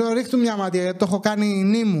συμπληρώστε. Του λέω ρίχτε μια μάτια γιατί το έχω κάνει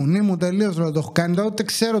νήμου τελείως. Το έχω κάνει, ούτε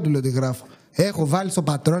ξέρω του λέω τι γράφω. Έχω βάλει στο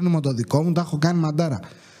πατρόνιμο το δικό μου, τα έχω κάνει μαντάρα.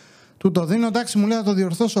 Του το δίνω, εντάξει μου λέει να το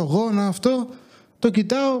διορθώσω εγώ, να αυτό. Το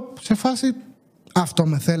κοιτάω σε φάση, αυτό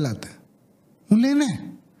με θέλατε. Μου λέει ναι.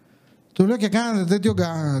 Του λέω και κάνετε τέτοιο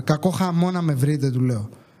κακό χαμό να με βρείτε, του λέω.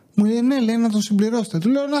 Μου λέει ναι, λέει να το συμπληρώσετε. Του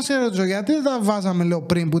λέω να σε ρωτήσω γιατί δεν τα βάζαμε λέω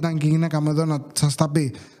πριν που ήταν και η γυναίκα μου εδώ να σας τα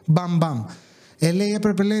πει. Μπαμ μπαμ. Λέει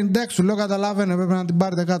έπρεπε, λέει εντάξει, του λέω καταλάβαινε, έπρεπε να την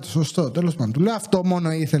πάρετε κάτω. Σωστό, τέλος πάντων. Του λέω αυτό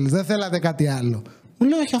μόνο ήθελες, δεν θέλατε κάτι άλλο. Μου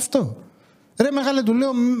λέει όχι αυτό. Ρε μεγάλε, του λέω,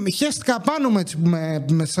 χέστηκα πάνω με έτσι που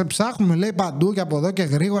με σε ψάχνουμε, λέει παντού και από εδώ και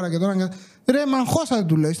γρήγορα και τώρα. Ρε, με αγχώσατε,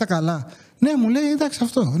 του λέω, είστε καλά. Ναι, μου λέει, εντάξει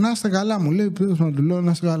αυτό, να είστε καλά, μου λέει, του λέω,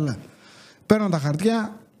 να είστε καλά. Παίρνω τα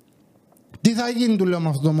χαρτιά, τι θα γίνει, του λέω με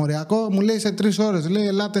αυτό το μοριακό, μου λέει σε 3 ώρες, λέει,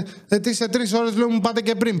 ελάτε, τι σε 3 ώρες, λέω, μου πάτε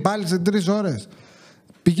και πριν, πάλι σε 3 ώρες.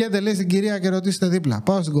 Πηγαίνετε, λέει, στην κυρία και ρωτήστε δίπλα.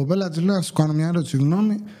 Πάω στην κοπέλα, τη λέω, να σου κάνω μια ερώτηση,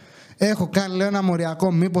 συγγνώμη. Έχω κάνει, λέω, ένα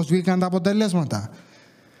μοριακό, μήπως βγήκαν τα αποτελέσματα.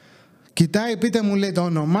 Κοιτάει, πείτε μου, λέει το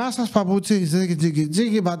όνομά σας, Παπουτσής,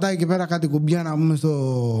 τσίκι, πατάει εκεί πέρα κάτι κουμπιά να πούμε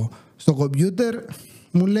στο κομπιούτερ.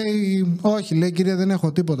 Μου λέει, όχι, λέει κυρία, δεν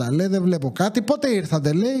έχω τίποτα, λέει, δεν βλέπω κάτι. Πότε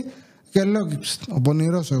ήρθατε, λέει, και λέω, ο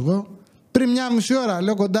πονηρός εγώ, Πριν 1,5 ώρα,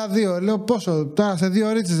 λέω κοντά 2. Λέω πόσο, τώρα σε 2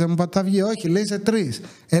 ωρίτσες δεν μου θα βγει. Όχι, λέει σε 3.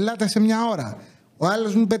 Ελάτε σε 1 ώρα. Ο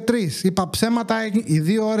άλλος μου είπε 3. Είπα ψέματα, οι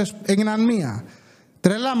 2 ώρες έγιναν 1.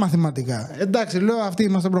 Τρελά μαθηματικά. Εντάξει, λέω αυτοί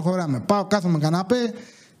είμαστε, προχωράμε. Πάω, κάθομαι καναπέ.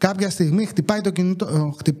 Κάποια στιγμή χτυπάει το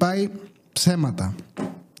κινητό. Χτυπάει ψέματα.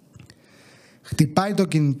 Χτυπάει το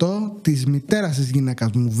κινητό της μητέρας της γυναίκας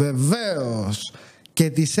μου. Βεβαίως. Και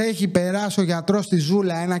της έχει περάσει ο γιατρός στη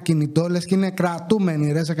ζούλα ένα κινητό, λες και είναι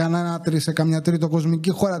κρατούμενη ρε, σε καμιά τρίτο κοσμική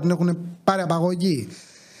χώρα, την έχουν πάρει απαγωγή.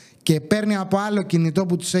 Και παίρνει από άλλο κινητό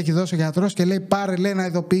που της έχει δώσει ο γιατρός και λέει πάρε, λέει, να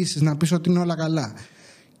ειδοποιήσεις, να πεις ότι είναι όλα καλά.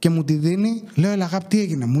 Και μου τη δίνει, λέω έλα αγάπη τι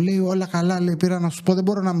έγινε, μου λέει όλα καλά, λέει πήρα να σου πω δεν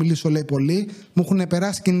μπορώ να μιλήσω, λέει πολύ, μου έχουν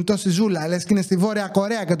περάσει κινητό στη ζούλα, λες και είναι στη Βόρεια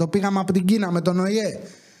Κορέα και το πήγαμε από την Κίνα με τον ΟΗΕ.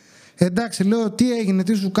 Εντάξει, λέω τι έγινε,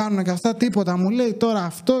 τι σου κάνουν και αυτά, τίποτα. Μου λέει τώρα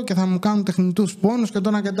αυτό και θα μου κάνουν τεχνητούς πόνους και το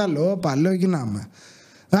ένα και το άλλο. Όπα, λέω γυρνάμε.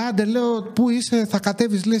 Άντε, λέω πού είσαι, θα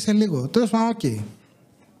κατέβεις, λέει σε λίγο. Τέλος πάντων, οκ.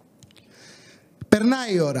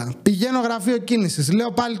 Περνάει η ώρα. Πηγαίνω γραφείο κίνησης.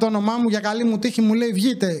 Λέω πάλι το όνομά μου για καλή μου τύχη. Μου λέει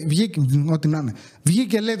βγήκε, ό,τι να είναι.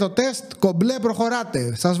 Βγήκε, λέει το τεστ, κομπλέ,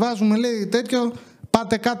 προχωράτε. Σας βάζουμε, λέει τέτοιο,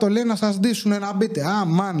 πάτε κάτω, λέει να σας ντύσουν να μπείτε. Α,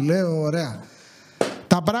 μαν, λέω, ωραία.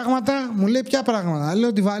 Τα πράγματα, μου λέει ποια πράγματα.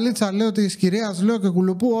 Λέω τη βαλίτσα, λέω τη κυρίας, λέω και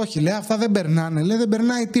κουλουπού. Όχι, λέει αυτά δεν περνάνε. Λέει δεν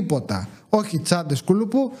περνάει τίποτα. Όχι τσάντες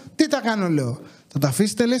κουλουπού. Τι τα κάνω, λέω. Θα τα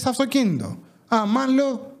αφήσετε, λέει, στο αυτοκίνητο. Αμάν,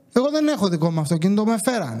 λέω, εγώ δεν έχω δικό μου αυτοκίνητο, με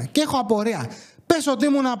φέρανε. Και έχω απορία. Πες ότι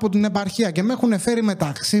ήμουν από την επαρχία και με έχουν φέρει με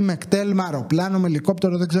ταξί, με κτέλ, με αεροπλάνο, με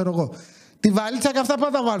ελικόπτερο, δεν ξέρω εγώ. Τη βαλίτσα και αυτά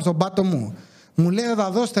πάντα τα βάλω στον πάτο μου. Μου λέει θα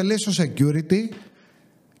τα δώσετε, λέει, στο security.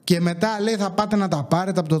 Και μετά λέει θα πάτε να τα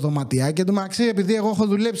πάρετε από το δωματιάκι. Και το μαξί, επειδή εγώ έχω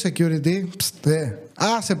δουλέψει security,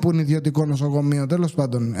 άσε που είναι ιδιωτικό νοσοκομείο, τέλος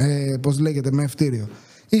πάντων, πώς λέγεται, με ευτήριο.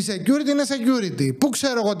 Η security είναι security. Πού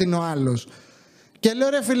ξέρω εγώ τι είναι ο άλλος. Και λέω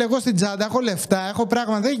ρε φίλε, εγώ στην τσάντα έχω λεφτά, έχω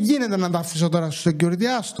πράγματα. Δεν γίνεται να τα αφήσω τώρα στο security,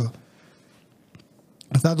 άστο.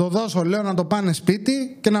 Θα το δώσω, λέω, να το πάνε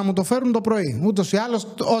σπίτι και να μου το φέρουν το πρωί. Ούτως ή άλλως,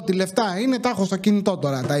 ό,τι λεφτά είναι, τα έχω στο κινητό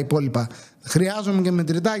τώρα τα υπόλοιπα. Χρειάζομαι και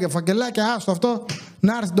μετρητάκια, φακελάκια, άστο αυτό,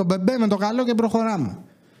 να έρθει το μπεμπέ με το καλό και προχωράμε.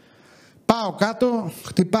 Πάω κάτω,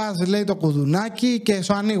 χτυπάς, λέει, το κουδουνάκι και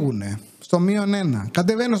σου ανοίγουνε. Στο -1.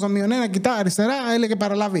 Κατεβαίνω στο -1, κοιτάω αριστερά, έλεγε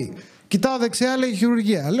παραλαβή. Κοιτάω δεξιά, λέει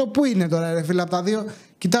χειρουργία. Λέω, πού είναι τώρα, ρε φίλε, από τα δύο.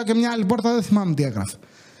 Κοιτάω και μια άλλη πόρτα, δεν θυμάμαι τι έγραφε.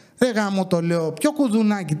 Ρε γάμο το, λέω, ποιο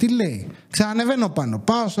κουδουνάκι, τι λέει. Ξανανεβαίνω πάνω.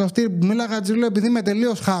 Πάω σε αυτή που μίλαγα, τη λέω, επειδή είμαι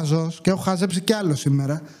τελείως χάζος και έχω χαζέψει κι άλλο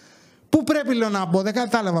σήμερα. Πού πρέπει, λέω, να μπω, δεν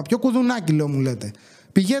κατάλαβα. Ποιο κουδουνάκι, λέω, μου λέτε.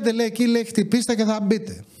 Πηγαίνετε, λέει, εκεί, λέει, χτυπήστε και θα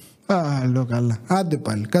μπείτε. Α, λέω καλά. Άντε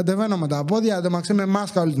πάλι. Κατεβαίνω με τα πόδια, αντεμαξί με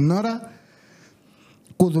μάσκα όλη την ώρα.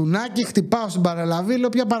 Κουδουνάκι, χτυπάω στην παραλαβή, λέω,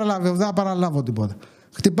 ποια παραλαβή, δεν θα παραλάβω τίποτα.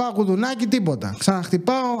 Χτυπάω κουδουνάκι, τίποτα.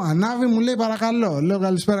 Ξαναχτυπάω, ανάβει, μου λέει παρακαλώ. Λέω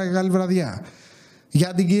καλησπέρα και καλή βραδιά.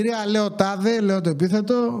 Για την κυρία, λέω τάδε, λέω το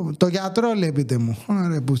επίθετο. Το γιατρό, λέει, πείτε μου.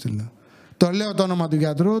 Ωραία, πού στείλω. Το λέω το όνομα του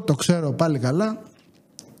γιατρού, το ξέρω πάλι καλά.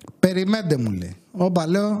 Περιμένετε, μου λέει. Όπα,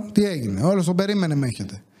 λέω, τι έγινε. Όλος το περίμενε με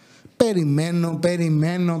έχετε.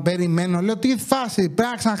 Περιμένω. Λέω, τι φάση, πρέπει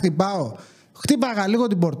να ξαναχτυπάω. Χτύπαγα λίγο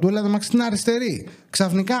την πορτούλα, δεν στην αριστερή.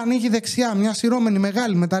 Ξαφνικά ανοίγει δεξιά, μια σειρώμενη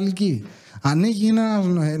μεγάλη μεταλλική. Ανοίγει, είναι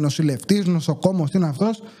ένας νοσηλευτής, νοσοκόμος, τι είναι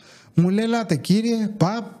αυτός. Μου λέει, ελάτε κύριε,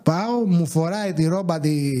 πάω, μου φοράει τη ρόμπα,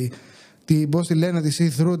 πώς τη λένε, τη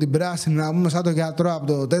see-through, την πράσινη, να πούμε σαν το γιατρό από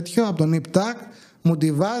το τέτοιο, από τον nip-tac. Μου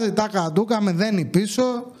τη βάζει, τα κατούκα, με δένει πίσω.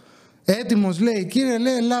 Έτοιμος, λέει, κύριε,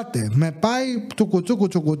 λέει, ελάτε. Με πάει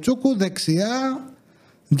τσουκουτσούκου, δεξιά,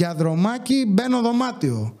 διαδρομάκι, μπαίνω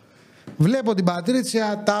δωμάτιο. Βλέπω την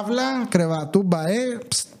Πατρίτσια, τάβλα, κρεβατούμπα,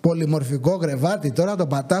 πολυμορφικό κρεβάτι. Τώρα το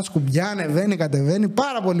πατάς, κουμπιά, ανεβαίνει, κατεβαίνει.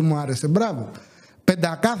 Πάρα πολύ μου άρεσε, μπράβο.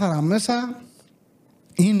 Πεντακάθαρα μέσα.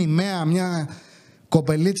 Είναι η Μέα, μια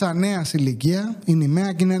κοπελίτσα νέα ηλικία. Είναι η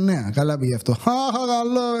Μέα και είναι νέα. Καλά πήγε αυτό.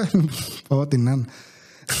 Καλό. Ό,τι να είναι.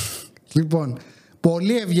 Λοιπόν,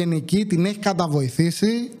 πολύ ευγενική, την έχει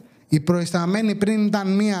καταβοηθήσει. Η προϊσταμένη πριν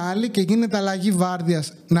ήταν μία άλλη και γίνεται αλλαγή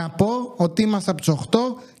βάρδιας. Να πω ότι είμαστε από τις 8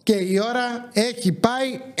 και η ώρα έχει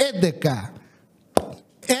πάει 11.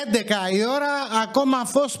 11 η ώρα, ακόμα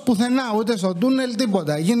φως πουθενά, ούτε στο τούνελ,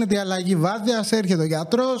 τίποτα. Γίνεται η αλλαγή βάρδιας, έρχεται ο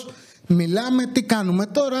γιατρός, μιλάμε, τι κάνουμε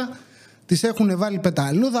τώρα. Τις έχουν βάλει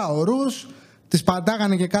πεταλούδα, ορούς, τις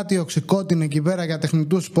πατάγανε και κάτι οξυκότην εκεί πέρα για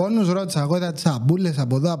τεχνητούς πόνους. Ρώτησα εγώ, είδα τις αμπούλες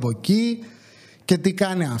από εδώ, από εκεί. Και τι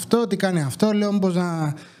κάνει αυτό, λέω μήπως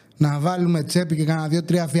να βάλουμε τσέπη και κάνα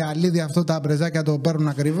 2-3 φιαλίδια, αυτό τα πρεζάκια το παίρνουν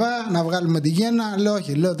ακριβά, να βγάλουμε τη γέννα. Λέω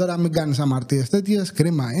όχι, λέω τώρα μην κάνεις αμαρτίες τέτοιες,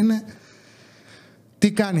 κρίμα είναι.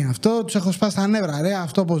 Τι κάνει αυτό, τους έχω σπάσει τα νεύρα, ρε,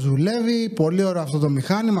 αυτό πως δουλεύει, πολύ ωραίο αυτό το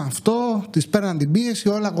μηχάνημα, αυτό, τις παίρναν την πίεση,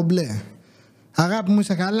 όλα κομπλέ. Αγάπη μου,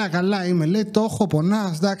 είσαι καλά? Καλά είμαι. Λέει, το έχω,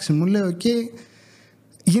 πονάς? Εντάξει, μου λέει, οκ.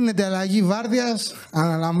 Γίνεται αλλαγή βάρδιας.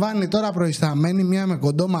 Αναλαμβάνει τώρα προϊσταμένη μία με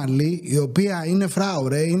κοντό μαλλί, η οποία είναι φράου,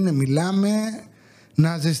 ρε. Μιλάμε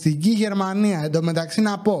ναζιστική Γερμανία. Εν τω μεταξύ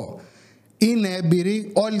να πω, είναι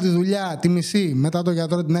έμπειρη, όλη τη δουλειά, τη μισή μετά το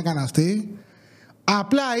γιατρό την έκανε αυτή.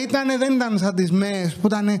 Απλά δεν ήταν σαν τις ΜΕΕΣ που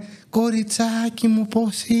ήταν κοριτσάκι μου,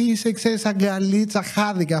 πώς είσαι, ξέρεις, αγκαλίτσα,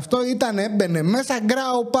 χάδι και αυτό. Έμπαινε μέσα,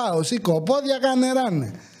 γκράου πάω, σήκω πόδια, κάνε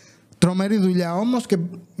ράνε. Τρομερή δουλειά όμως, και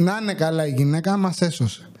να είναι καλά η γυναίκα, μας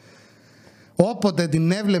έσωσε. Όποτε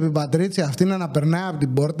την έβλεπε η Πατρίτσια αυτή να περνάει από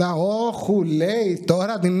την πόρτα, όχου, λέει,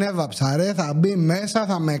 τώρα την έβαψα, ρε, θα μπει μέσα,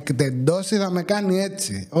 θα με εκτεντώσει, θα με κάνει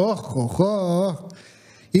έτσι.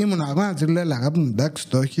 Ήμουν αγώνα να της λέω, αγάπη μου, εντάξει,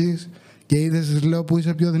 το έχεις. Και είδες, της λέω, που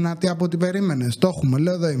είσαι πιο δυνατή από ό,τι περίμενες. Το έχουμε,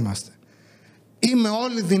 λέω, εδώ είμαστε. Είμαι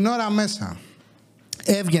όλη την ώρα μέσα.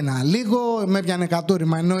 Έβγαινα λίγο, με έπιανε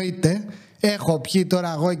κατούριμα, εννοείται. Έχω πιει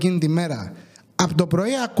τώρα εγώ εκείνη τη μέρα. Από το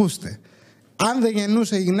πρωί, ακούστε. Αν δεν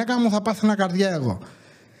γεννούσε η γυναίκα μου, θα πάθαινα καρδιά εγώ.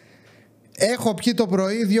 Έχω πιει το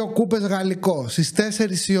πρωί 2 κούπες γαλλικό στις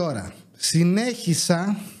 4 η ώρα.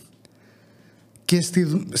 Συνέχισα και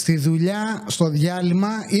στη δουλειά, στο διάλειμμα,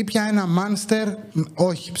 ήπια ένα μάνστερ,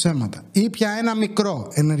 όχι ψέματα, ήπια ένα μικρό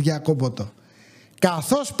ενεργειακό ποτό.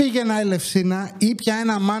 Καθώς πήγαινα Ελευσίνα, ήπια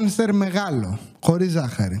ένα μάνστερ μεγάλο, χωρίς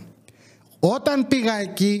ζάχαρη. Όταν πήγα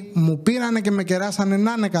εκεί, μου πήρανε και με κεράσανε,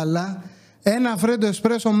 να είναι καλά, ένα φρέντο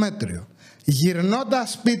εσπρέσο μέτριο.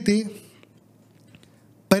 Γυρνώντας σπίτι,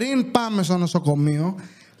 πριν πάμε στο νοσοκομείο,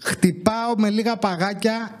 χτυπάω με λίγα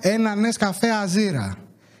παγάκια ένα νεσκαφέ αζίρα.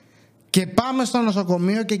 Και πάμε στο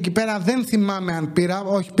νοσοκομείο και εκεί πέρα δεν θυμάμαι αν πήρα,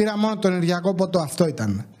 όχι, πήρα μόνο το ενεργειακό ποτό, αυτό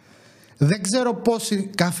ήταν. Δεν ξέρω πόση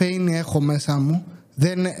καφεΐνη έχω μέσα μου.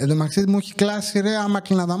 Εντωμεταξύ μου έχει κλάσει, ρε, άμα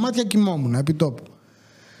κλείνα τα μάτια κοιμόμουν επί τόπου.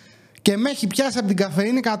 Και με έχει πιάσει από την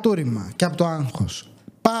καφεΐνη κατούριμα και από το άγχος.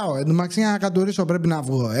 Πάω, εντωμεταξύ για να κατουρίσω πρέπει να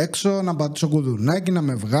βγω έξω, να πατήσω κουδουνάκι, να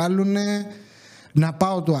με βγάλουνε, να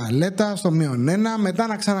πάω τουαλέτα στο -1, μετά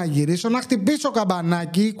να ξαναγυρίσω, να χτυπήσω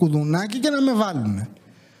καμπανάκι, κουδουνάκι και να με βάλουνε.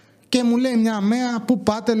 Και μου λέει μια μέρα, πού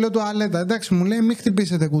πάτε, λέω τουαλέτα. Εντάξει, μου λέει, μην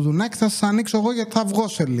χτυπήσετε κουδουνάκι, θα σας ανοίξω εγώ γιατί θα βγω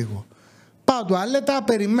σε λίγο. Πάω τουαλέτα,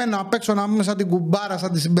 περιμένω απ' έξω να πούμε σαν την κουμπάρα,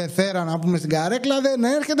 σαν τη συμπεθέρα, να πούμε στην καρέκλα, δεν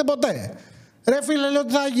έρχεται ποτέ. Ρε φίλε, λέω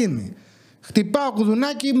τι θα γίνει. Χτυπάω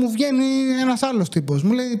κουδουνάκι, μου βγαίνει ένας άλλος τύπος.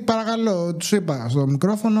 Μου λέει, παρακαλώ, τους είπα στο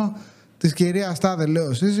μικρόφωνο, της κυρίας Τάδε, λέω,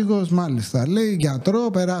 ο σύζυγος, μάλιστα. Λέει, γιατρό,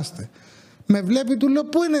 περάστε. Με βλέπει, του λέω,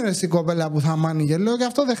 πού είναι ρε η κοπέλα που θα μ' άνοιγε. Λέω, γι'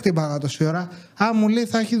 αυτό δεν χτύπαγα τόση ώρα. Α, μου λέει,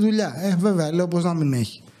 θα έχει δουλειά. Βέβαια, λέω, πώς να μην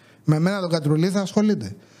έχει. Με μένα τον κατρουλί θα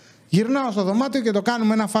ασχολείται. Γυρνάω στο δωμάτιο και το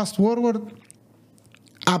κάνουμε ένα fast forward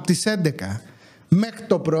από τις 11 μέχρι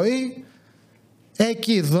το πρωί.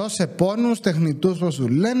 Εκεί δώσε πόνους, τεχνητούς πώς του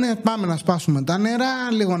λένε. Πάμε να σπάσουμε τα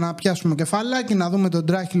νερά, λίγο να πιάσουμε κεφαλάκι, να δούμε τον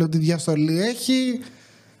τράχυλο τι διαστολή έχει.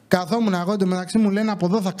 Καθόμουν εγώ, μεταξύ μου λένε από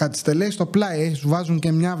εδώ θα κάτσετε. Λέει στο πλάι, σου βάζουν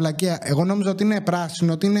και μια βλακεία. Εγώ νόμιζα ότι είναι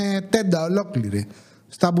πράσινο, ότι είναι τέντα ολόκληρη.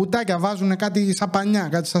 Στα μπουτάκια βάζουν κάτι σαν πανιά,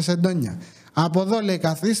 κάτι σαν σεντόνια. Από εδώ λέει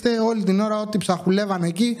καθίστε, όλη την ώρα ό,τι ψαχουλεύαν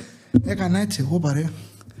εκεί. Έκανα έτσι εγώ παρέα.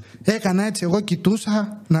 Έκανα έτσι εγώ,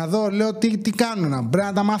 κοιτούσα να δω, λέω τι κάνουν. Πρέπει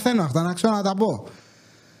να τα μαθαίνω αυτά, να ξέρω να τα πω.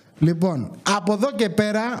 Λοιπόν, από εδώ και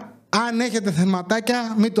πέρα, αν έχετε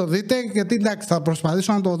θεματάκια, μην το δείτε, γιατί εντάξει, θα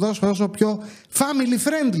προσπαθήσω να το δώσω όσο πιο family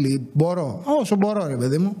friendly μπορώ. Όσο μπορώ, ρε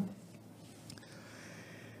παιδί μου.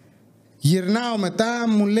 Γυρνάω μετά,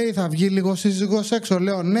 μου λέει θα βγει λίγο σύζυγος έξω.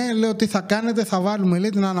 Λέω ναι, λέω τι θα κάνετε, θα βάλουμε λέει,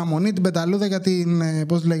 την αναμονή, την πεταλούδα για την,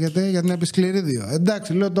 πώς λέγεται, για την επισκληρίδιο.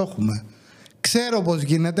 Εντάξει, λέω το έχουμε. Ξέρω πώς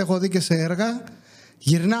γίνεται, έχω δει και σε έργα.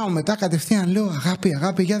 Γυρνάω μετά, κατευθείαν λέω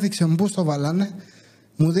αγάπη, για δείξε μου πώς το βάλανε.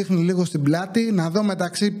 Μου δείχνει λίγο στην πλάτη, να δω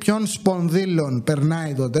μεταξύ ποιων σπονδύλων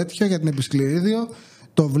περνάει το τέτοιο για την επισκληρίδιο.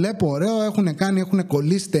 Το βλέπω ωραίο, έχουν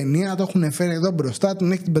κολλήσει ταινία, το έχουν φέρει εδώ μπροστά,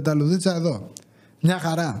 την έχει την πεταλουδίτσα εδώ. Μια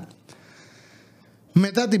χαρά.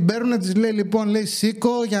 Μετά την παίρνουνε, της λέει λοιπόν, λέει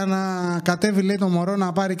σήκω για να κατέβει λέει το μωρό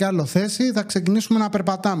να πάρει κι άλλο θέση, θα ξεκινήσουμε να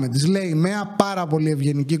περπατάμε. Της λέει μια πάρα πολύ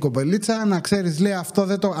ευγενική κοπελίτσα, να ξέρεις λέει αυτό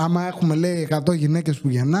δεν το, άμα έχουμε λέει 100 γυναίκες που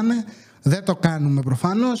γεννάνε, δεν το κάνουμε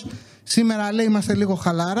προφανώς. Σήμερα λέει είμαστε λίγο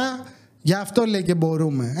χαλαρά, γι' αυτό λέει και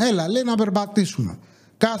μπορούμε. Έλα λέει να περπατήσουμε.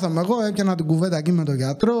 Κάθομαι εγώ, έπιανα την κουβέντα εκεί με τον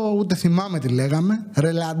γιατρό, ούτε θυμάμαι τι λέγαμε,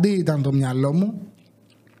 ρελαντί ήταν το μυαλό μου.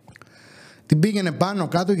 Την πήγαινε πάνω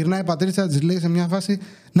κάτω, γυρνάει η Πατρίτσα, της λέει σε μια φάση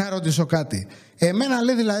να ρωτήσω κάτι. Εμένα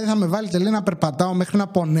λέει δηλαδή θα με βάλετε λέει να περπατάω μέχρι να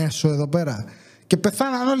πονέσω εδώ πέρα. Και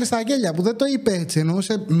πεθάναν όλοι στα γέλια που δεν το είπε έτσι.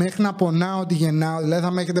 Εννοούσε μέχρι να πονάω ότι γεννάω. Δηλαδή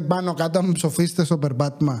θα με έχετε πάνω κάτω να με ψοφήσετε στο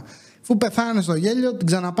περπάτημα. Αφού πεθάνανε στο γέλιο, την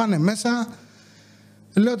ξαναπάνε μέσα.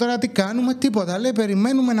 Λέω τώρα τι κάνουμε, τίποτα. Λέει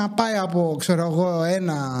περιμένουμε να πάει από, ξέρω εγώ,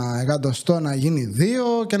 1 εκατοστό να γίνει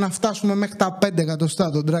 2 και να φτάσουμε μέχρι τα 5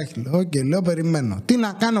 εκατοστά τον τράχυλο. Οκ, λέω περιμένω. Τι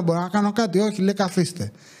να κάνω, μπορώ να κάνω κάτι? Όχι, λέει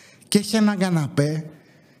καθίστε. Και έχει έναν καναπέ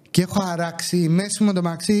και έχω αράξει. Η μέση μου το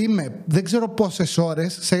μεταξύ είμαι δεν ξέρω πόσες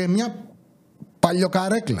ώρες σε μια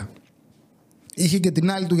παλιοκαρέκλα. Είχε και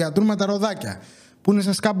την άλλη του γιατρού με τα ροδάκια που είναι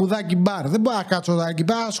σε σκαμπουδάκι μπαρ. Δεν μπορώ να κάτσω εδώ εκεί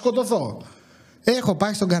πέρα, σκοτωθώ. Έχω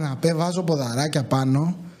πάει στον καναπέ, βάζω ποδαράκια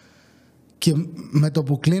πάνω και με το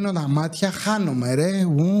που κλείνω τα μάτια χάνομαι ρε.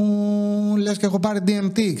 Λες και έχω πάρει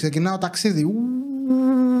DMT, ξεκινάω ταξίδι.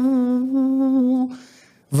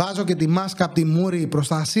 Βάζω και τη μάσκα από τη μούρη,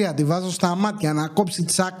 προστασία, τη βάζω στα μάτια να κόψει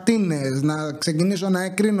τις ακτίνες, να ξεκινήσω να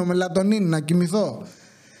εκρίνω μελατονίνη, να κοιμηθώ.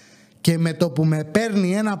 Και με το που με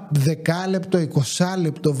παίρνει ένα 10 λεπτό, 20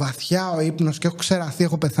 λεπτό βαθιά ο ύπνος και έχω ξεραθεί,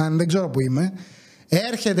 έχω πεθάνει, δεν ξέρω που είμαι.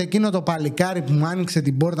 Έρχεται εκείνο το παλικάρι που μου άνοιξε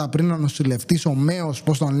την πόρτα πριν ο νοσηλευτής, ο Μέος,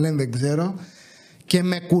 πώς τον λένε δεν ξέρω, και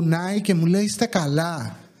με κουνάει και μου λέει είστε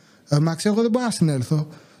καλά? Μαξί, εγώ δεν μπορώ να συνέλθω.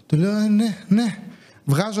 Του λέω ναι.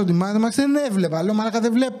 Βγάζω τη μάσκα, Μαξί, δεν έβλεπα. Λέω μαλάκα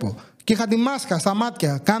δεν βλέπω. Και είχα τη μάσκα στα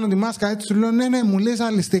μάτια. Κάνω τη μάσκα έτσι, του λέω ναι, μου λέει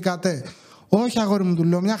ζαλιστήκατε? Όχι αγόρι μου, του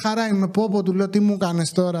λέω, μια χαρά είμαι. Πω, του λέω, τι μου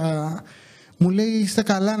κάνεις τώρα? Μου λέει είστε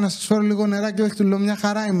καλά, να σας φέρω λίγο νεράκι? Όχι, του λέω, μια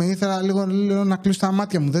χαρά είμαι. Ήθελα λίγο να κλείσω τα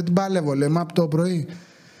μάτια μου. Δεν την παλεύω, λέει, από το πρωί.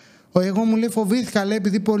 Εγώ μου λέει φοβήθηκα, λέει,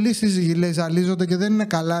 επειδή πολλοί σύζυγοι λέει ζαλίζονται και δεν είναι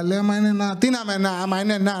καλά. Λέει, άμα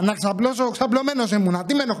είναι να ξαπλώσω, ξαπλωμένος ήμουνα.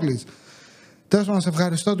 Τι με ενοχλείς? Τέλος πάντων, σε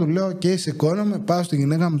ευχαριστώ, του λέω, και σηκώνομαι, πάω στη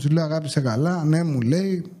γυναίκα μου, του λέω, αγάπη σε καλά? Ναι, μου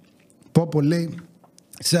λέει, πω, λέει,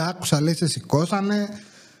 σε άκουσα, λέει, σε σηκώσανε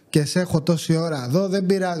και σε έχω τόση ώρα εδώ, δεν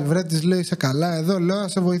πειράζει, βρε, της λέει, είσαι καλά εδώ? Λέω, να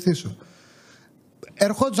σε βοηθήσω.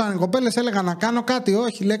 Ερχόντουσαν οι κοπέλες, έλεγα να κάνω κάτι,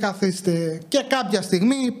 όχι, λέει, καθίστε. Και κάποια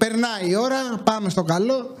στιγμή περνάει η ώρα, πάμε στο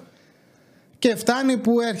καλό και φτάνει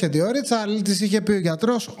που έρχεται η ώριτσα. Της είχε πει ο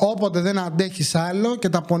γιατρός, όποτε δεν αντέχεις άλλο και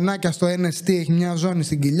τα πονάκια στο NST, έχει μια ζώνη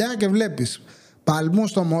στην κοιλιά και βλέπεις παλμού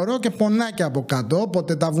στο μωρό και πονάκια από κάτω.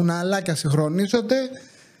 Όποτε τα βουναλάκια συγχρονίζονται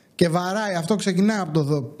και βαράει, αυτό ξεκινάει από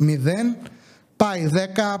το 0, πάει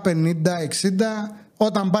 10, 50, 60.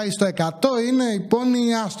 Όταν πάει στο 100 είναι η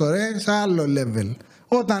πόνη άστο ρε, σε άλλο level.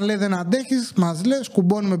 Όταν λέει δεν αντέχεις, μας λες,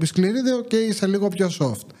 κουμπώνουμε επισκληρίδιο και είσαι λίγο πιο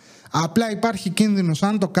soft. Απλά υπάρχει κίνδυνος,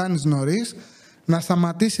 αν το κάνεις νωρίς, να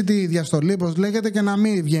σταματήσει τη διαστολή, όπως λέγεται, και να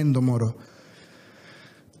μην βγαίνει το μωρό.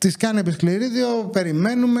 Της κάνει επισκληρίδιο,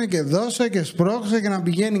 περιμένουμε και δώσε και σπρώξε και να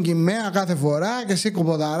πηγαίνει κοιμαία κάθε φορά και σήκω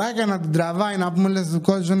ποδαράκια να την τραβάει, να πούμε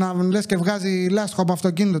λες και βγάζει λάστιχο από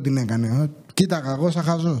αυτοκίνητο την έκανε. Κοίταγα εγώ σαν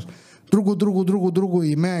χαζός. Τρούκου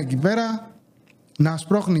η μέα εκεί πέρα, να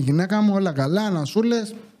σπρώχνει η γυναίκα μου, όλα καλά, να σου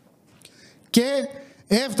λες. Και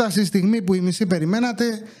έφτασε η στιγμή που η μισή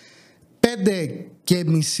περιμένατε,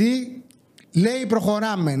 5:30, λέει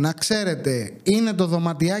προχωράμε. Να ξέρετε, είναι το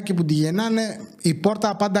δωματιάκι που τη γεννάνε, η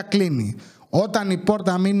πόρτα πάντα κλείνει. Όταν η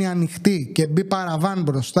πόρτα μείνει ανοιχτή και μπει παραβάν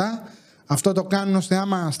μπροστά, αυτό το κάνουν ώστε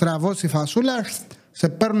άμα στραβώσει η φασούλα, σε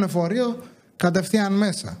παίρνουν φορείο κατευθείαν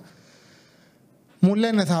μέσα. Μου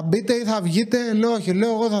λένε θα μπείτε ή θα βγείτε? Λέω όχι, λέω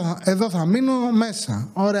εγώ εδώ θα μείνω μέσα.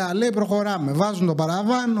 Ωραία, λέει προχωράμε. Βάζουν το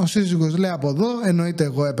παραβάν, ο σύζυγος λέει από εδώ, εννοείται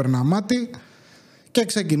εγώ έπαιρνα μάτι. Και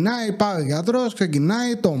ξεκινάει, πάει ο γιατρός,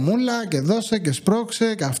 ξεκινάει το μούλα και δώσε και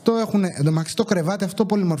σπρώξε και αυτό έχουν. Εντωμεταξύ το κρεβάτι αυτό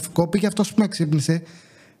πολυμορφικό, πήγε αυτός που με ξύπνησε.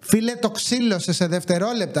 Φίλε, το ξύλωσε σε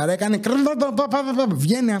δευτερόλεπτα. Ρε, έκανε.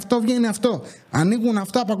 Βγαίνει αυτό, βγαίνει αυτό. Ανοίγουν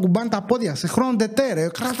αυτά που ακουμπάνε τα πόδια, σε χρόνο τετέρε.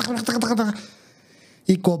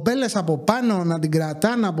 Οι κοπέλες από πάνω να την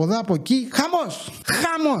κρατάνε από εδώ από εκεί.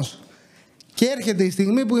 Χαμός! Και έρχεται η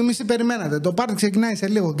στιγμή που εμείς περιμένατε. Το πάρτι ξεκινάει σε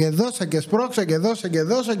λίγο. Και δώσε και σπρώξε και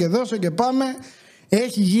δώσε και πάμε.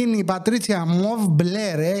 Έχει γίνει η Πατρίτσια μοβ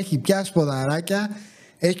μπλε, ρε. Έχει πιάσει ποδαράκια.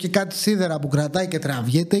 Έχει και κάτι σίδερα που κρατάει και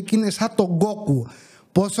τραβιέται. Και είναι σαν τον Γκόκου.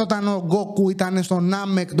 Πώς όταν ο Γκόκου ήταν στον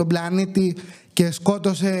Νάμεκ, τον πλανήτη, και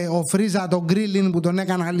σκότωσε ο Φρίζα τον Γκρίλιν που τον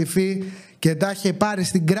έκανε αληφή και τα είχε πάρει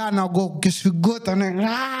στην κράνα ο Γκόκου και σφιγγότανε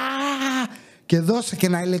και δώσε και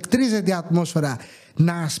να ηλεκτρίζεται η ατμόσφαιρα,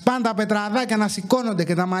 να σπάνε τα πετραδάκια, να σηκώνονται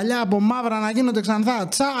και τα μαλλιά από μαύρα να γίνονται ξανθά,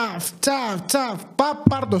 τσαφ,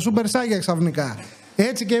 πάρ' το σούπερ σάγια ξαφνικά.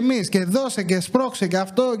 Έτσι και εμείς, και δώσε και σπρώξε και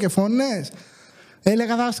αυτό και φωνές.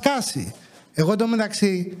 Έλεγα θα σκάσει. Εγώ το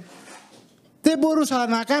μεταξύ δεν μπορούσα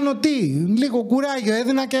να κάνω τι. Λίγο κουράγιο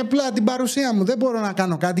έδινα και απλά την παρουσία μου. Δεν μπορώ να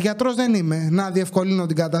κάνω κάτι. Γιατρός δεν είμαι. Να διευκολύνω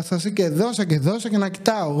την κατάσταση και δώσε και να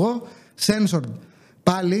κοιτάω εγώ. Sensor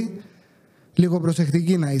πάλι. Λίγο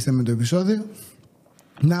προσεκτικοί να είστε με το επεισόδιο.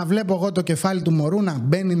 Να βλέπω εγώ το κεφάλι του μωρού να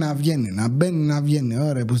μπαίνει να βγαίνει. Να μπαίνει να βγαίνει.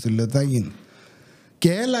 Ωραία, που στη λέω, θα γίνει.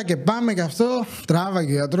 Και έλα και πάμε και αυτό.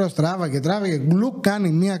 Τράβαγε ο γιατρός, τράβαγε. Γκλουκ κάνει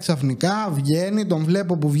μία ξαφνικά. Βγαίνει, τον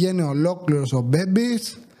βλέπω που βγαίνει ολόκληρος ο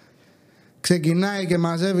μπέμπης. Ξεκινάει και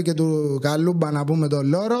μαζεύει και του καλούμπα να πούμε το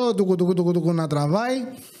λόρο. Του να τραβάει.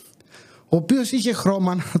 Ο οποίος είχε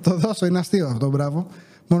χρώμα να το δώσω. Είναι αστείο αυτό, μπράβο.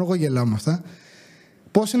 Μόνο εγώ γελάω με αυτά.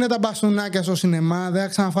 Πώς είναι τα μπαστούνάκια στο σινεμά, δεν θα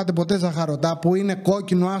ξαναφάτε ποτέ ζαχαρωτά που είναι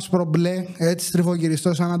κόκκινο, άσπρο, μπλε, έτσι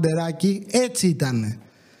στριφογυριστό σαν αντεράκι. Έτσι ήτανε.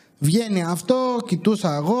 Βγαίνει αυτό,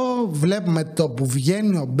 κοιτούσα εγώ, βλέπουμε το που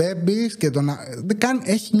βγαίνει ο μπέμπης και τον...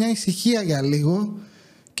 έχει μια ησυχία για λίγο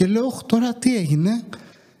και λέω τώρα τι έγινε,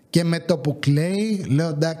 και με το που κλαίει λέω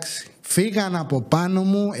εντάξει, φύγαν από πάνω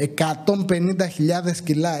μου 150.000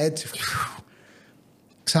 κιλά έτσι,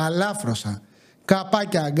 ξαλάφρωσα.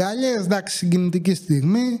 Καπάκια, αγκάλιες, εντάξει, συγκινητική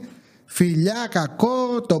στιγμή. Φιλιά,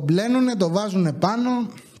 κακό, τον μπλένουνε, το βάζουνε πάνω,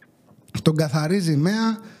 τον καθαρίζει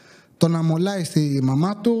μέα, τον αμολάει στη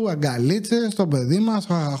μαμά του, αγκαλίτσες, το παιδί μας,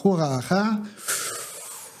 χαχαχά.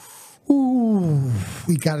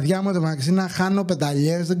 Η καρδιά μου το μεταξύ να χάνω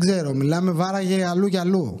πεταλιές, δεν ξέρω, μιλάμε βάραγε αλλού για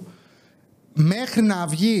αλλού. Μέχρι να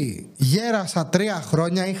βγει γέρασα 3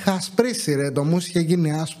 χρόνια, είχα ασπρίσει ρε, το μουσ είχε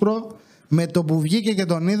γίνει άσπρο. Με το που βγήκε και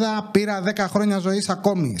τον είδα, πήρα 10 χρόνια ζωής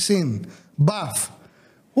ακόμη. Συν, μπαφ.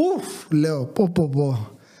 Λέω,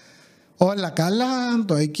 πω. Όλα καλά,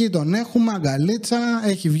 το εκεί τον έχουμε, αγκαλίτσα.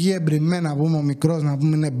 Έχει βγει εμπριμμένα, να πούμε ο μικρός, να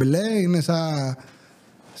πούμε είναι μπλε, είναι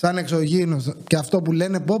σαν εξωγήινος. Και αυτό που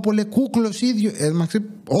λένε, πω, λέει κούκλος ίδιο.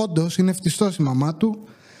 Όντως είναι φτιστός η μαμά του.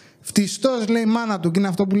 Φτιστός λέει η μάνα του, και είναι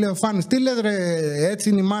αυτό που λέει ο Φάνης. Τι λες ρε, έτσι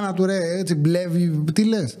είναι η μάνα του ρε, έτσι μπλεύει, τι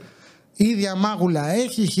λες. Ίδια μάγουλα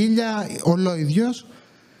έχει, χίλια, ολόιδιος.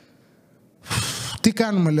 Τι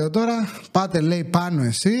κάνουμε λέω τώρα, πάτε λέει πάνω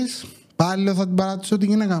εσείς. Πάλι λέω θα την παρατήσω τη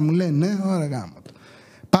γυναίκα μου, λέει ναι, ωραία γάμο.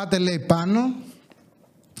 Πάτε λέει πάνω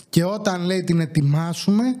και όταν λέει την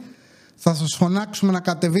ετοιμάσουμε θα σας φωνάξουμε να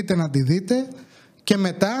κατεβείτε να τη δείτε και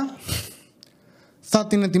μετά θα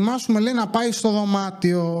την ετοιμάσουμε λέει να πάει στο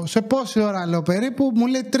δωμάτιο. Σε πόση ώρα λέω περίπου, μου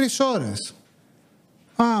λέει 3 ώρες.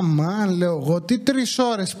 Άμα, λέω εγώ, τι 3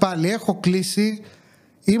 ώρες πάλι, έχω κλείσει,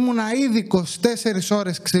 ήμουνα ήδη 24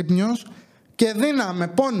 ώρες ξύπνιος και δίναμε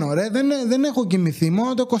πόνο ρε, δεν έχω κοιμηθεί,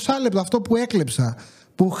 μόνο το 20 λεπτό αυτό που έκλεψα,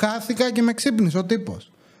 που χάθηκα και με ξύπνησε ο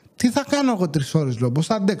τύπος. Τι θα κάνω εγώ 3 ώρες, λέω, πώς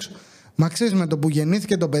θα αντέξω. Μα ξέρεις, με το που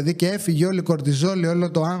γεννήθηκε το παιδί και έφυγε όλη η κορτιζόλη,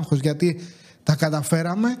 όλο το άγχος, γιατί τα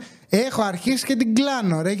καταφέραμε, έχω αρχίσει και την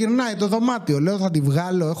κλάνω ρε, γυρνάει το δωμάτιο, λέω θα τη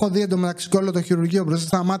βγάλω, έχω δει εντωμεταξύ και όλο το χειρουργείο μπροστά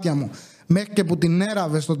στα μάτια μου. Μέχρι και που την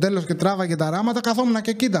έραβε στο τέλος και τράβαγε τα ράματα, καθόμουν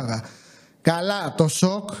και κοίταγα. Καλά, το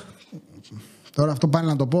σοκ. Τώρα αυτό πάλι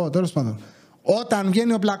να το πω, τέλος πάντων. Όταν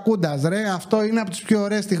βγαίνει ο Πλακούντας, ρε, αυτό είναι από τις πιο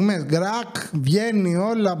ωραίες στιγμές. Γκρακ, βγαίνει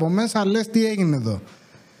όλα από μέσα, λες τι έγινε εδώ.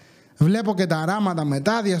 Βλέπω και τα ράματα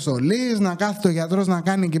μετά, διαστολής, να κάθεται ο γιατρός να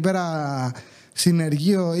κάνει εκεί πέρα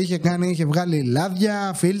συνεργείο. Είχε βγάλει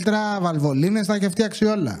λάδια, φίλτρα, βαλβολίνες, τα είχε φτιάξει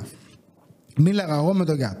όλα. Μίλαγα εγώ με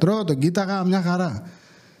τον γιατρό, τον κοίταγα, μια χαρά.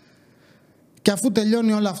 Και αφού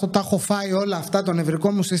τελειώνει όλο αυτό, τα έχω φάει όλα αυτά, το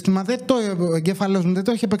νευρικό μου σύστημα, ο εγκέφαλός μου δεν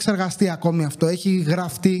το έχει επεξεργαστεί ακόμη αυτό. Έχει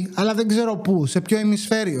γραφτεί, αλλά δεν ξέρω πού, σε ποιο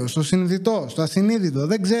ημισφαίριο, στο συνειδητό, στο ασυνείδητο,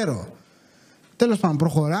 δεν ξέρω. Τέλος πάντων,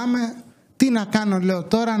 προχωράμε. Τι να κάνω, λέω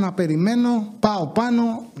τώρα, να περιμένω, πάω πάνω,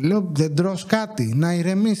 λέω δεν τρως κάτι, να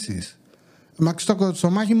ηρεμήσεις. Μα στο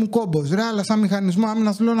στομάχι μου κόμπος, ρε, αλλά σαν μηχανισμό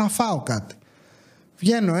άμυνας λέω να φάω κάτι.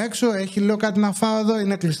 Βγαίνω έξω, έχει λέω κάτι να φάω εδώ,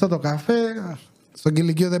 είναι κλειστό το καφέ. Στον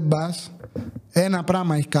κηλικείο δεν πας. Ένα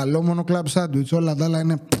πράγμα έχει καλό, μόνο κλαμπ σάντουιτς. Όλα τα άλλα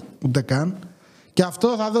είναι ούτε καν. Και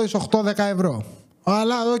αυτό θα δώσεις 8-10 ευρώ.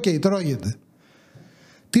 Αλλά οκ, τρώγεται.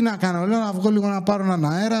 Τι να κάνω, λέω να βγω λίγο να πάρω έναν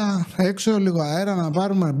αέρα. Έξω λίγο αέρα να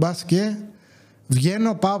πάρουμε, μπας και.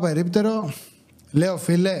 Βγαίνω, πάω περίπτερο. Λέω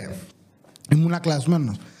φίλε, ήμουν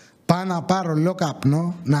κλασμένος. Πάω να πάρω λέω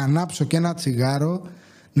καπνό, να ανάψω και ένα τσιγάρο,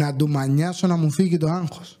 να ντουμανιάσω να μου φύγει το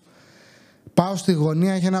άγχος. Πάω στη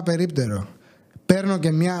γωνία, έχει ένα περίπτερο. Παίρνω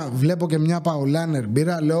και βλέπω και μια παουλάνερ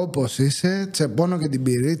μπύρα, λέω όπως είσαι, τσεπώνω και την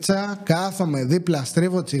πυρίτσα, κάθομαι δίπλα,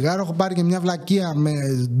 στρίβω τσιγάρο, έχω πάρει και μια βλακεία με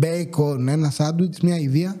μπέικον, ένα σάντουιτς, μια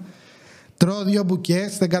ιδέα. Τρώω 2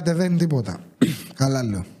 μπουκές, δεν κατεβαίνει τίποτα. Καλά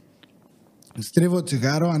λέω. Στρίβω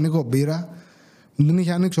τσιγάρο, ανοίγω μπύρα, μου την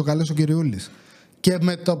είχε ανοίξει ο καλός ο κυριούλης. Και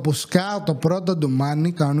με το που σκάω το πρώτο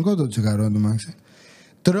ντουμάνι, κανονικό το τσιγαρό του μάξι,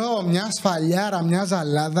 τρώω μια σφαλιάρα, μια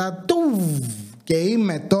ζαλάδα, και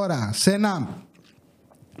είμαι τώρα σε ένα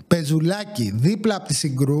πεζουλάκι δίπλα από τη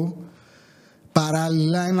Συγκρού,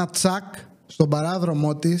 παράλληλα ένα τσακ στον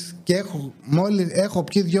παράδρομό της, και έχω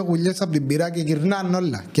πιει 2 γουλιές από την πυρά και γυρνάνε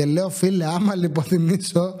όλα. Και λέω φίλε, άμα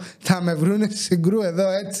λιποθυμίσω θα με βρούνε στη Συγκρού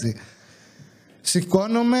εδώ έτσι.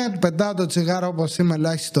 Σηκώνομαι, πετάω το τσιγάρο όπως είμαι,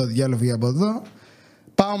 ελάχιστο διάλογο από εδώ.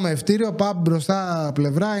 Πάω με ευτήριο, πάω μπροστά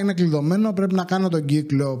πλευρά, είναι κλειδωμένο, πρέπει να κάνω τον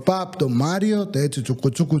κύκλο. Πάω από το Μάριο, έτσι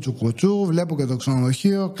τσουκουτσού, βλέπω και το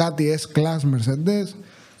ξενοδοχείο, κάτι S-Class Mercedes.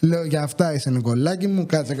 Λέω για αυτά είσαι Νικολάκη μου,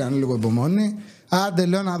 κάτσε κάνω λίγο υπομονή. Άντε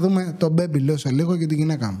λέω να δούμε τον baby, λέω σε λίγο και τη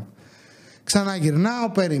γυναίκα μου. Ξαναγυρνάω,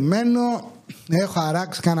 περιμένω, έχω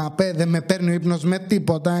αράξει καναπέ, δεν με παίρνει ο ύπνος με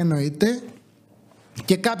τίποτα εννοείται.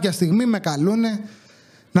 Και κάποια στιγμή με καλούνε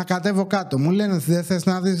να κατέβω κάτω. Μου λένε δεν θες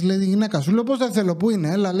να δεις, λέει, τη γυναίκα σου. Λέω πως δεν θέλω, πού είναι,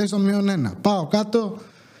 έλα, λέει στο -1. Πάω κάτω,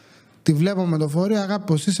 τη βλέπω με το φορείο, αγάπη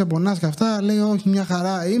πως είσαι, πονάς και αυτά. Λέει όχι, μια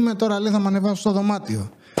χαρά είμαι, τώρα λέει θα με ανεβάσω στο δωμάτιο.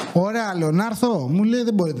 Ωραία, λέω να έρθω. Μου λέει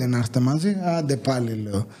δεν μπορείτε να έρθετε μαζί. Άντε πάλι,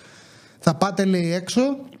 λέω. Θα πάτε, λέει, έξω.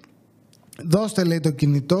 Δώστε, λέει, το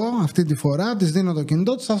κινητό αυτή τη φορά. Της δίνω το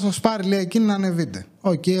κινητό της, θα σας πάρει, λέει, εκείνη να ανεβείτε.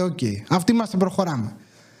 Οκ. Αυτοί είμαστε, προχωράμε.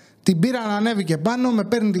 Την πήρα να ανέβει και πάνω, με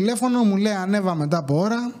παίρνει τηλέφωνο, μου λέει ανέβα μετά από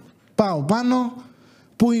ώρα. Πάω πάνω.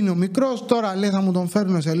 Πού είναι ο μικρός, τώρα λέει θα μου τον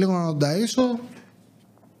φέρνω σε λίγο να τον ταΐσω.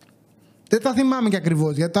 Δεν τα θυμάμαι και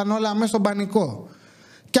ακριβώς, γιατί ήταν όλα μέσα στον πανικό.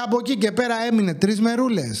 Και από εκεί και πέρα έμεινε 3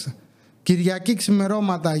 μερούλες. Κυριακή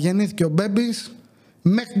ξημερώματα γεννήθηκε ο μπέμπης.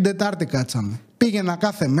 Μέχρι την Τετάρτη κάτσαμε. Πήγαινα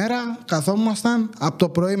κάθε μέρα, καθόμασταν από το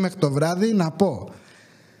πρωί μέχρι το βράδυ. Να πω,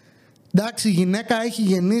 εντάξει, η γυναίκα έχει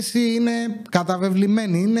γεννήσει, είναι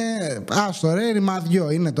καταβεβλημένη. Είναι, άστο ρε,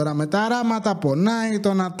 ρημαδιό. Είναι τώρα με τα ράματα, πονάει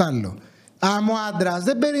το Νατάλο. Άμα ο άντρας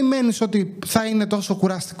δεν περιμένεις ότι θα είναι τόσο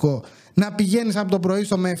κουραστικό να πηγαίνεις από το πρωί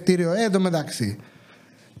στο μεευτήριο, εντωμεταξύ.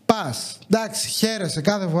 Πας, εντάξει, χαίρεσαι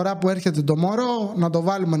κάθε φορά που έρχεται το μωρό, να το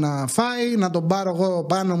βάλουμε να φάει, να τον πάρω εγώ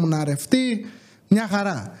πάνω μου να ρευτεί. Μια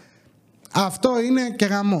χαρά. Αυτό είναι και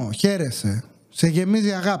γαμό. Χαίρεσαι. Σε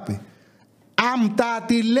γεμίζει αγάπη. Τα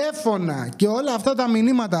τηλέφωνα και όλα αυτά τα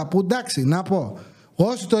μηνύματα που, εντάξει, να πω,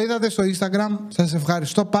 όσοι το είδατε στο Instagram, σας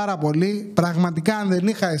ευχαριστώ πάρα πολύ. Πραγματικά, αν δεν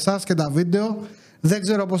είχα εσάς και τα βίντεο, δεν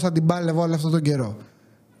ξέρω πώς θα την πάλευα όλο αυτόν τον καιρό.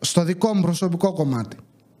 Στο δικό μου προσωπικό κομμάτι.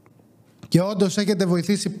 Και όντως έχετε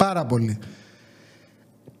βοηθήσει πάρα πολύ.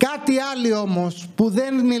 Κάτι άλλοι όμως που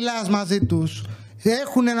δεν μιλάς μαζί τους,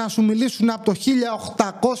 έχουν να σου μιλήσουν από το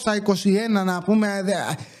 1821, να πούμε,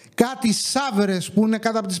 κάτι σάβερες που είναι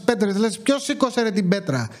κάτω από τις πέτρες. Λες ποιος σήκωσε ρε την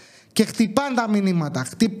πέτρα. Και χτυπάνε τα μηνύματα,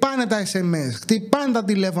 χτυπάνε τα SMS, χτυπάνε τα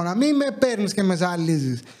τηλέφωνα. Μη με παίρνεις και με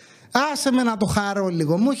ζαλίζεις. Άσε με να το χαρώ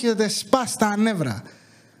λίγο. Μου έχετε σπάσει τα νεύρα.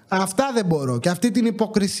 Αυτά δεν μπορώ. Και αυτή την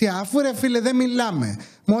υποκρισία. Αφού ρε φίλε δεν μιλάμε.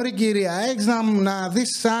 Μωρή κυρία, έχεις να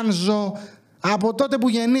δεις σαν ζω από τότε που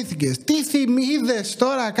γεννήθηκες. Τι είδες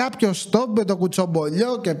τώρα κάποιο στόμπε το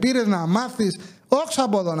κουτσομπολιό και πήρες να μάθεις. Όχι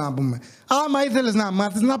από εδώ να πούμε. Άμα ήθελες να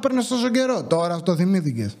μάθεις να παίρνεις τόσο καιρό. Τώρα το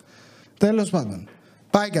θυμήθηκες. Τέλος πάντων.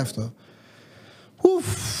 Πάει και αυτό.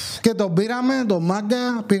 Και τον πήραμε, τον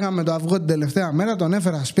μάγκα, πήγαμε το αυγό την τελευταία μέρα, τον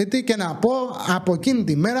έφερα σπίτι και να πω, από εκείνη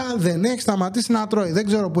τη μέρα δεν έχει σταματήσει να τρώει. Δεν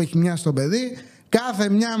ξέρω που έχει μοιάσει το παιδί. Κάθε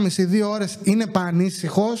 1,5-2 ώρες είναι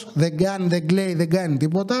πανήσυχος, δεν κάνει, δεν κλαίει, δεν κάνει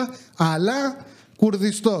τίποτα, αλλά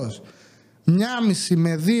κουρδιστός. 1,5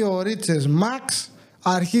 με 2 ωρίτσες max,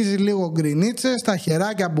 αρχίζει λίγο γκρινίτσες, τα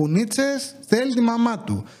χεράκια μπουνίτσες, θέλει τη μαμά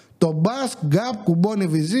του. Το μπας, γκάπ, κουμπώνει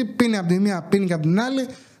βυζί, πίνει από τη μία, πίνει και από την άλλη.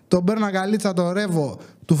 Τον παίρνω αγκαλίτσα, το ρεύω,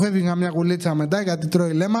 του φεύγει καμιά κουλίτσα μετά γιατί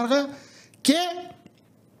τρώει λέμαργα. Και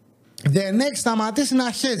δεν έχει σταματήσει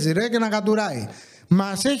να χέζει ρε και να κατουράει.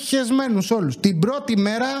 Μας έχει χεσμένους όλους. Την πρώτη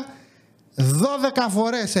μέρα 12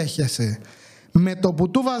 φορές έχεσε. Με το που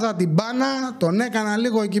του βάζα την μπάνα, τον έκανα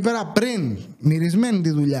λίγο εκεί πέρα πριν, μυρισμένη τη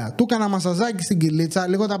δουλειά. Του έκανα μασαζάκι στην κυλίτσα,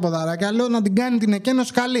 λίγο τα ποδαράκια, λέω να την κάνει την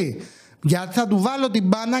εκένωση καλή. Γιατί θα του βάλω την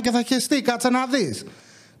μπάνα και θα χεστεί, κάτσε να δεις.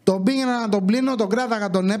 Τον πήγαινα να τον πλύνω, τον κράταγα,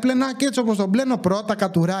 τον έπλαινα και έτσι όπως τον πλένω πρώτα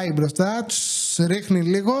κατουράει μπροστά, ρίχνει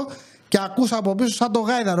λίγο και ακούσα από πίσω σαν το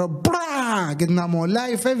γάιδαρο. Μπρά! Και την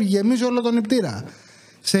αμολάει, φεύγει, γεμίζει όλο τον νηπτήρα.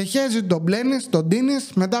 Σε χέζει, τον πλένεις, τον τίνεις,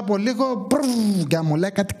 μετά από λίγο και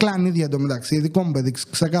αμολάει κάτι κλανίδια εντωμεταξύ. Δικό μου παιδί,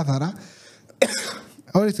 ξεκάθαρα.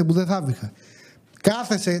 Ορίστε που δεν θα βήχα.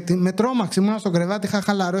 Κάθεσε, με τρόμαξε, ήμουν στο κρεβάτι, είχα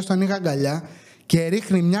χαλαρώσει, τον είχα αγκαλιά και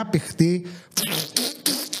ρίχνει μια πηχτή.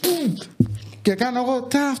 Και κάνω εγώ,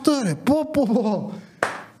 τι αυτό ρε, πω.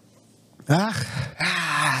 Αχ,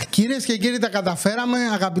 κυρίες και κύριοι, τα καταφέραμε.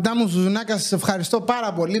 Αγαπητά μου ζουζουνάκια, σας ευχαριστώ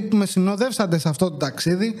πάρα πολύ που με συνοδεύσατε σε αυτό το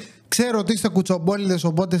ταξίδι. Ξέρω ότι είστε κουτσομπόλιδες,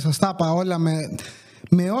 οπότε σας τα είπα όλα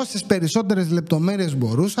με όσες περισσότερες λεπτομέρειες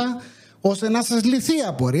μπορούσα, ώστε να σας λυθεί η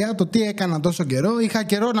απορία το τι έκανα τόσο καιρό. Είχα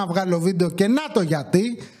καιρό να βγάλω βίντεο και να το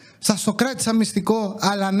γιατί. Σας το κράτησα μυστικό,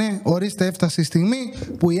 αλλά ναι, ορίστε, έφτασε η στιγμή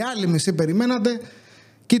που οι άλλοι μισοί περιμένατε.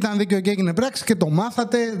 Και ήταν δίκαιο και έγινε πράξη και το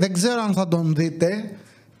μάθατε. Δεν ξέρω αν θα τον δείτε.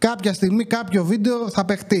 Κάποια στιγμή κάποιο βίντεο θα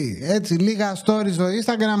παιχτεί. Έτσι λίγα stories στο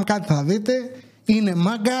Instagram, κάτι θα δείτε. Είναι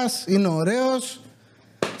μάγκας, είναι ωραίος.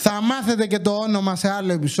 Θα μάθετε και το όνομα σε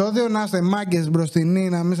άλλο επεισόδιο. Να είστε μάγκες μπροστινοί,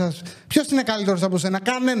 να μην σας... Ποιος είναι καλύτερος από σένα?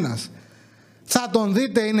 Κανένας. Θα τον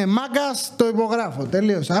δείτε, είναι μάγκας, το υπογράφω.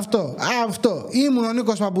 Τελείωσε. Αυτό. Ήμουν ο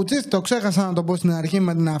Νίκος Παπουτσής, το ξέχασα να το πω στην αρχή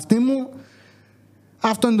με την αυτή μου.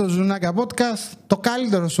 Αυτό είναι το Ζουνάκια Podcast, το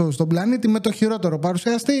καλύτερο show στον πλανήτη με το χειρότερο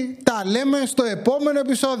παρουσιαστή. Τα λέμε στο επόμενο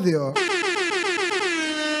επεισόδιο.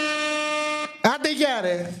 Άντε γεια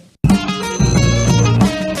ρε.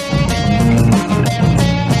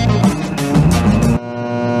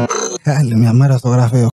 Άλλη μια μέρα στο γραφείο.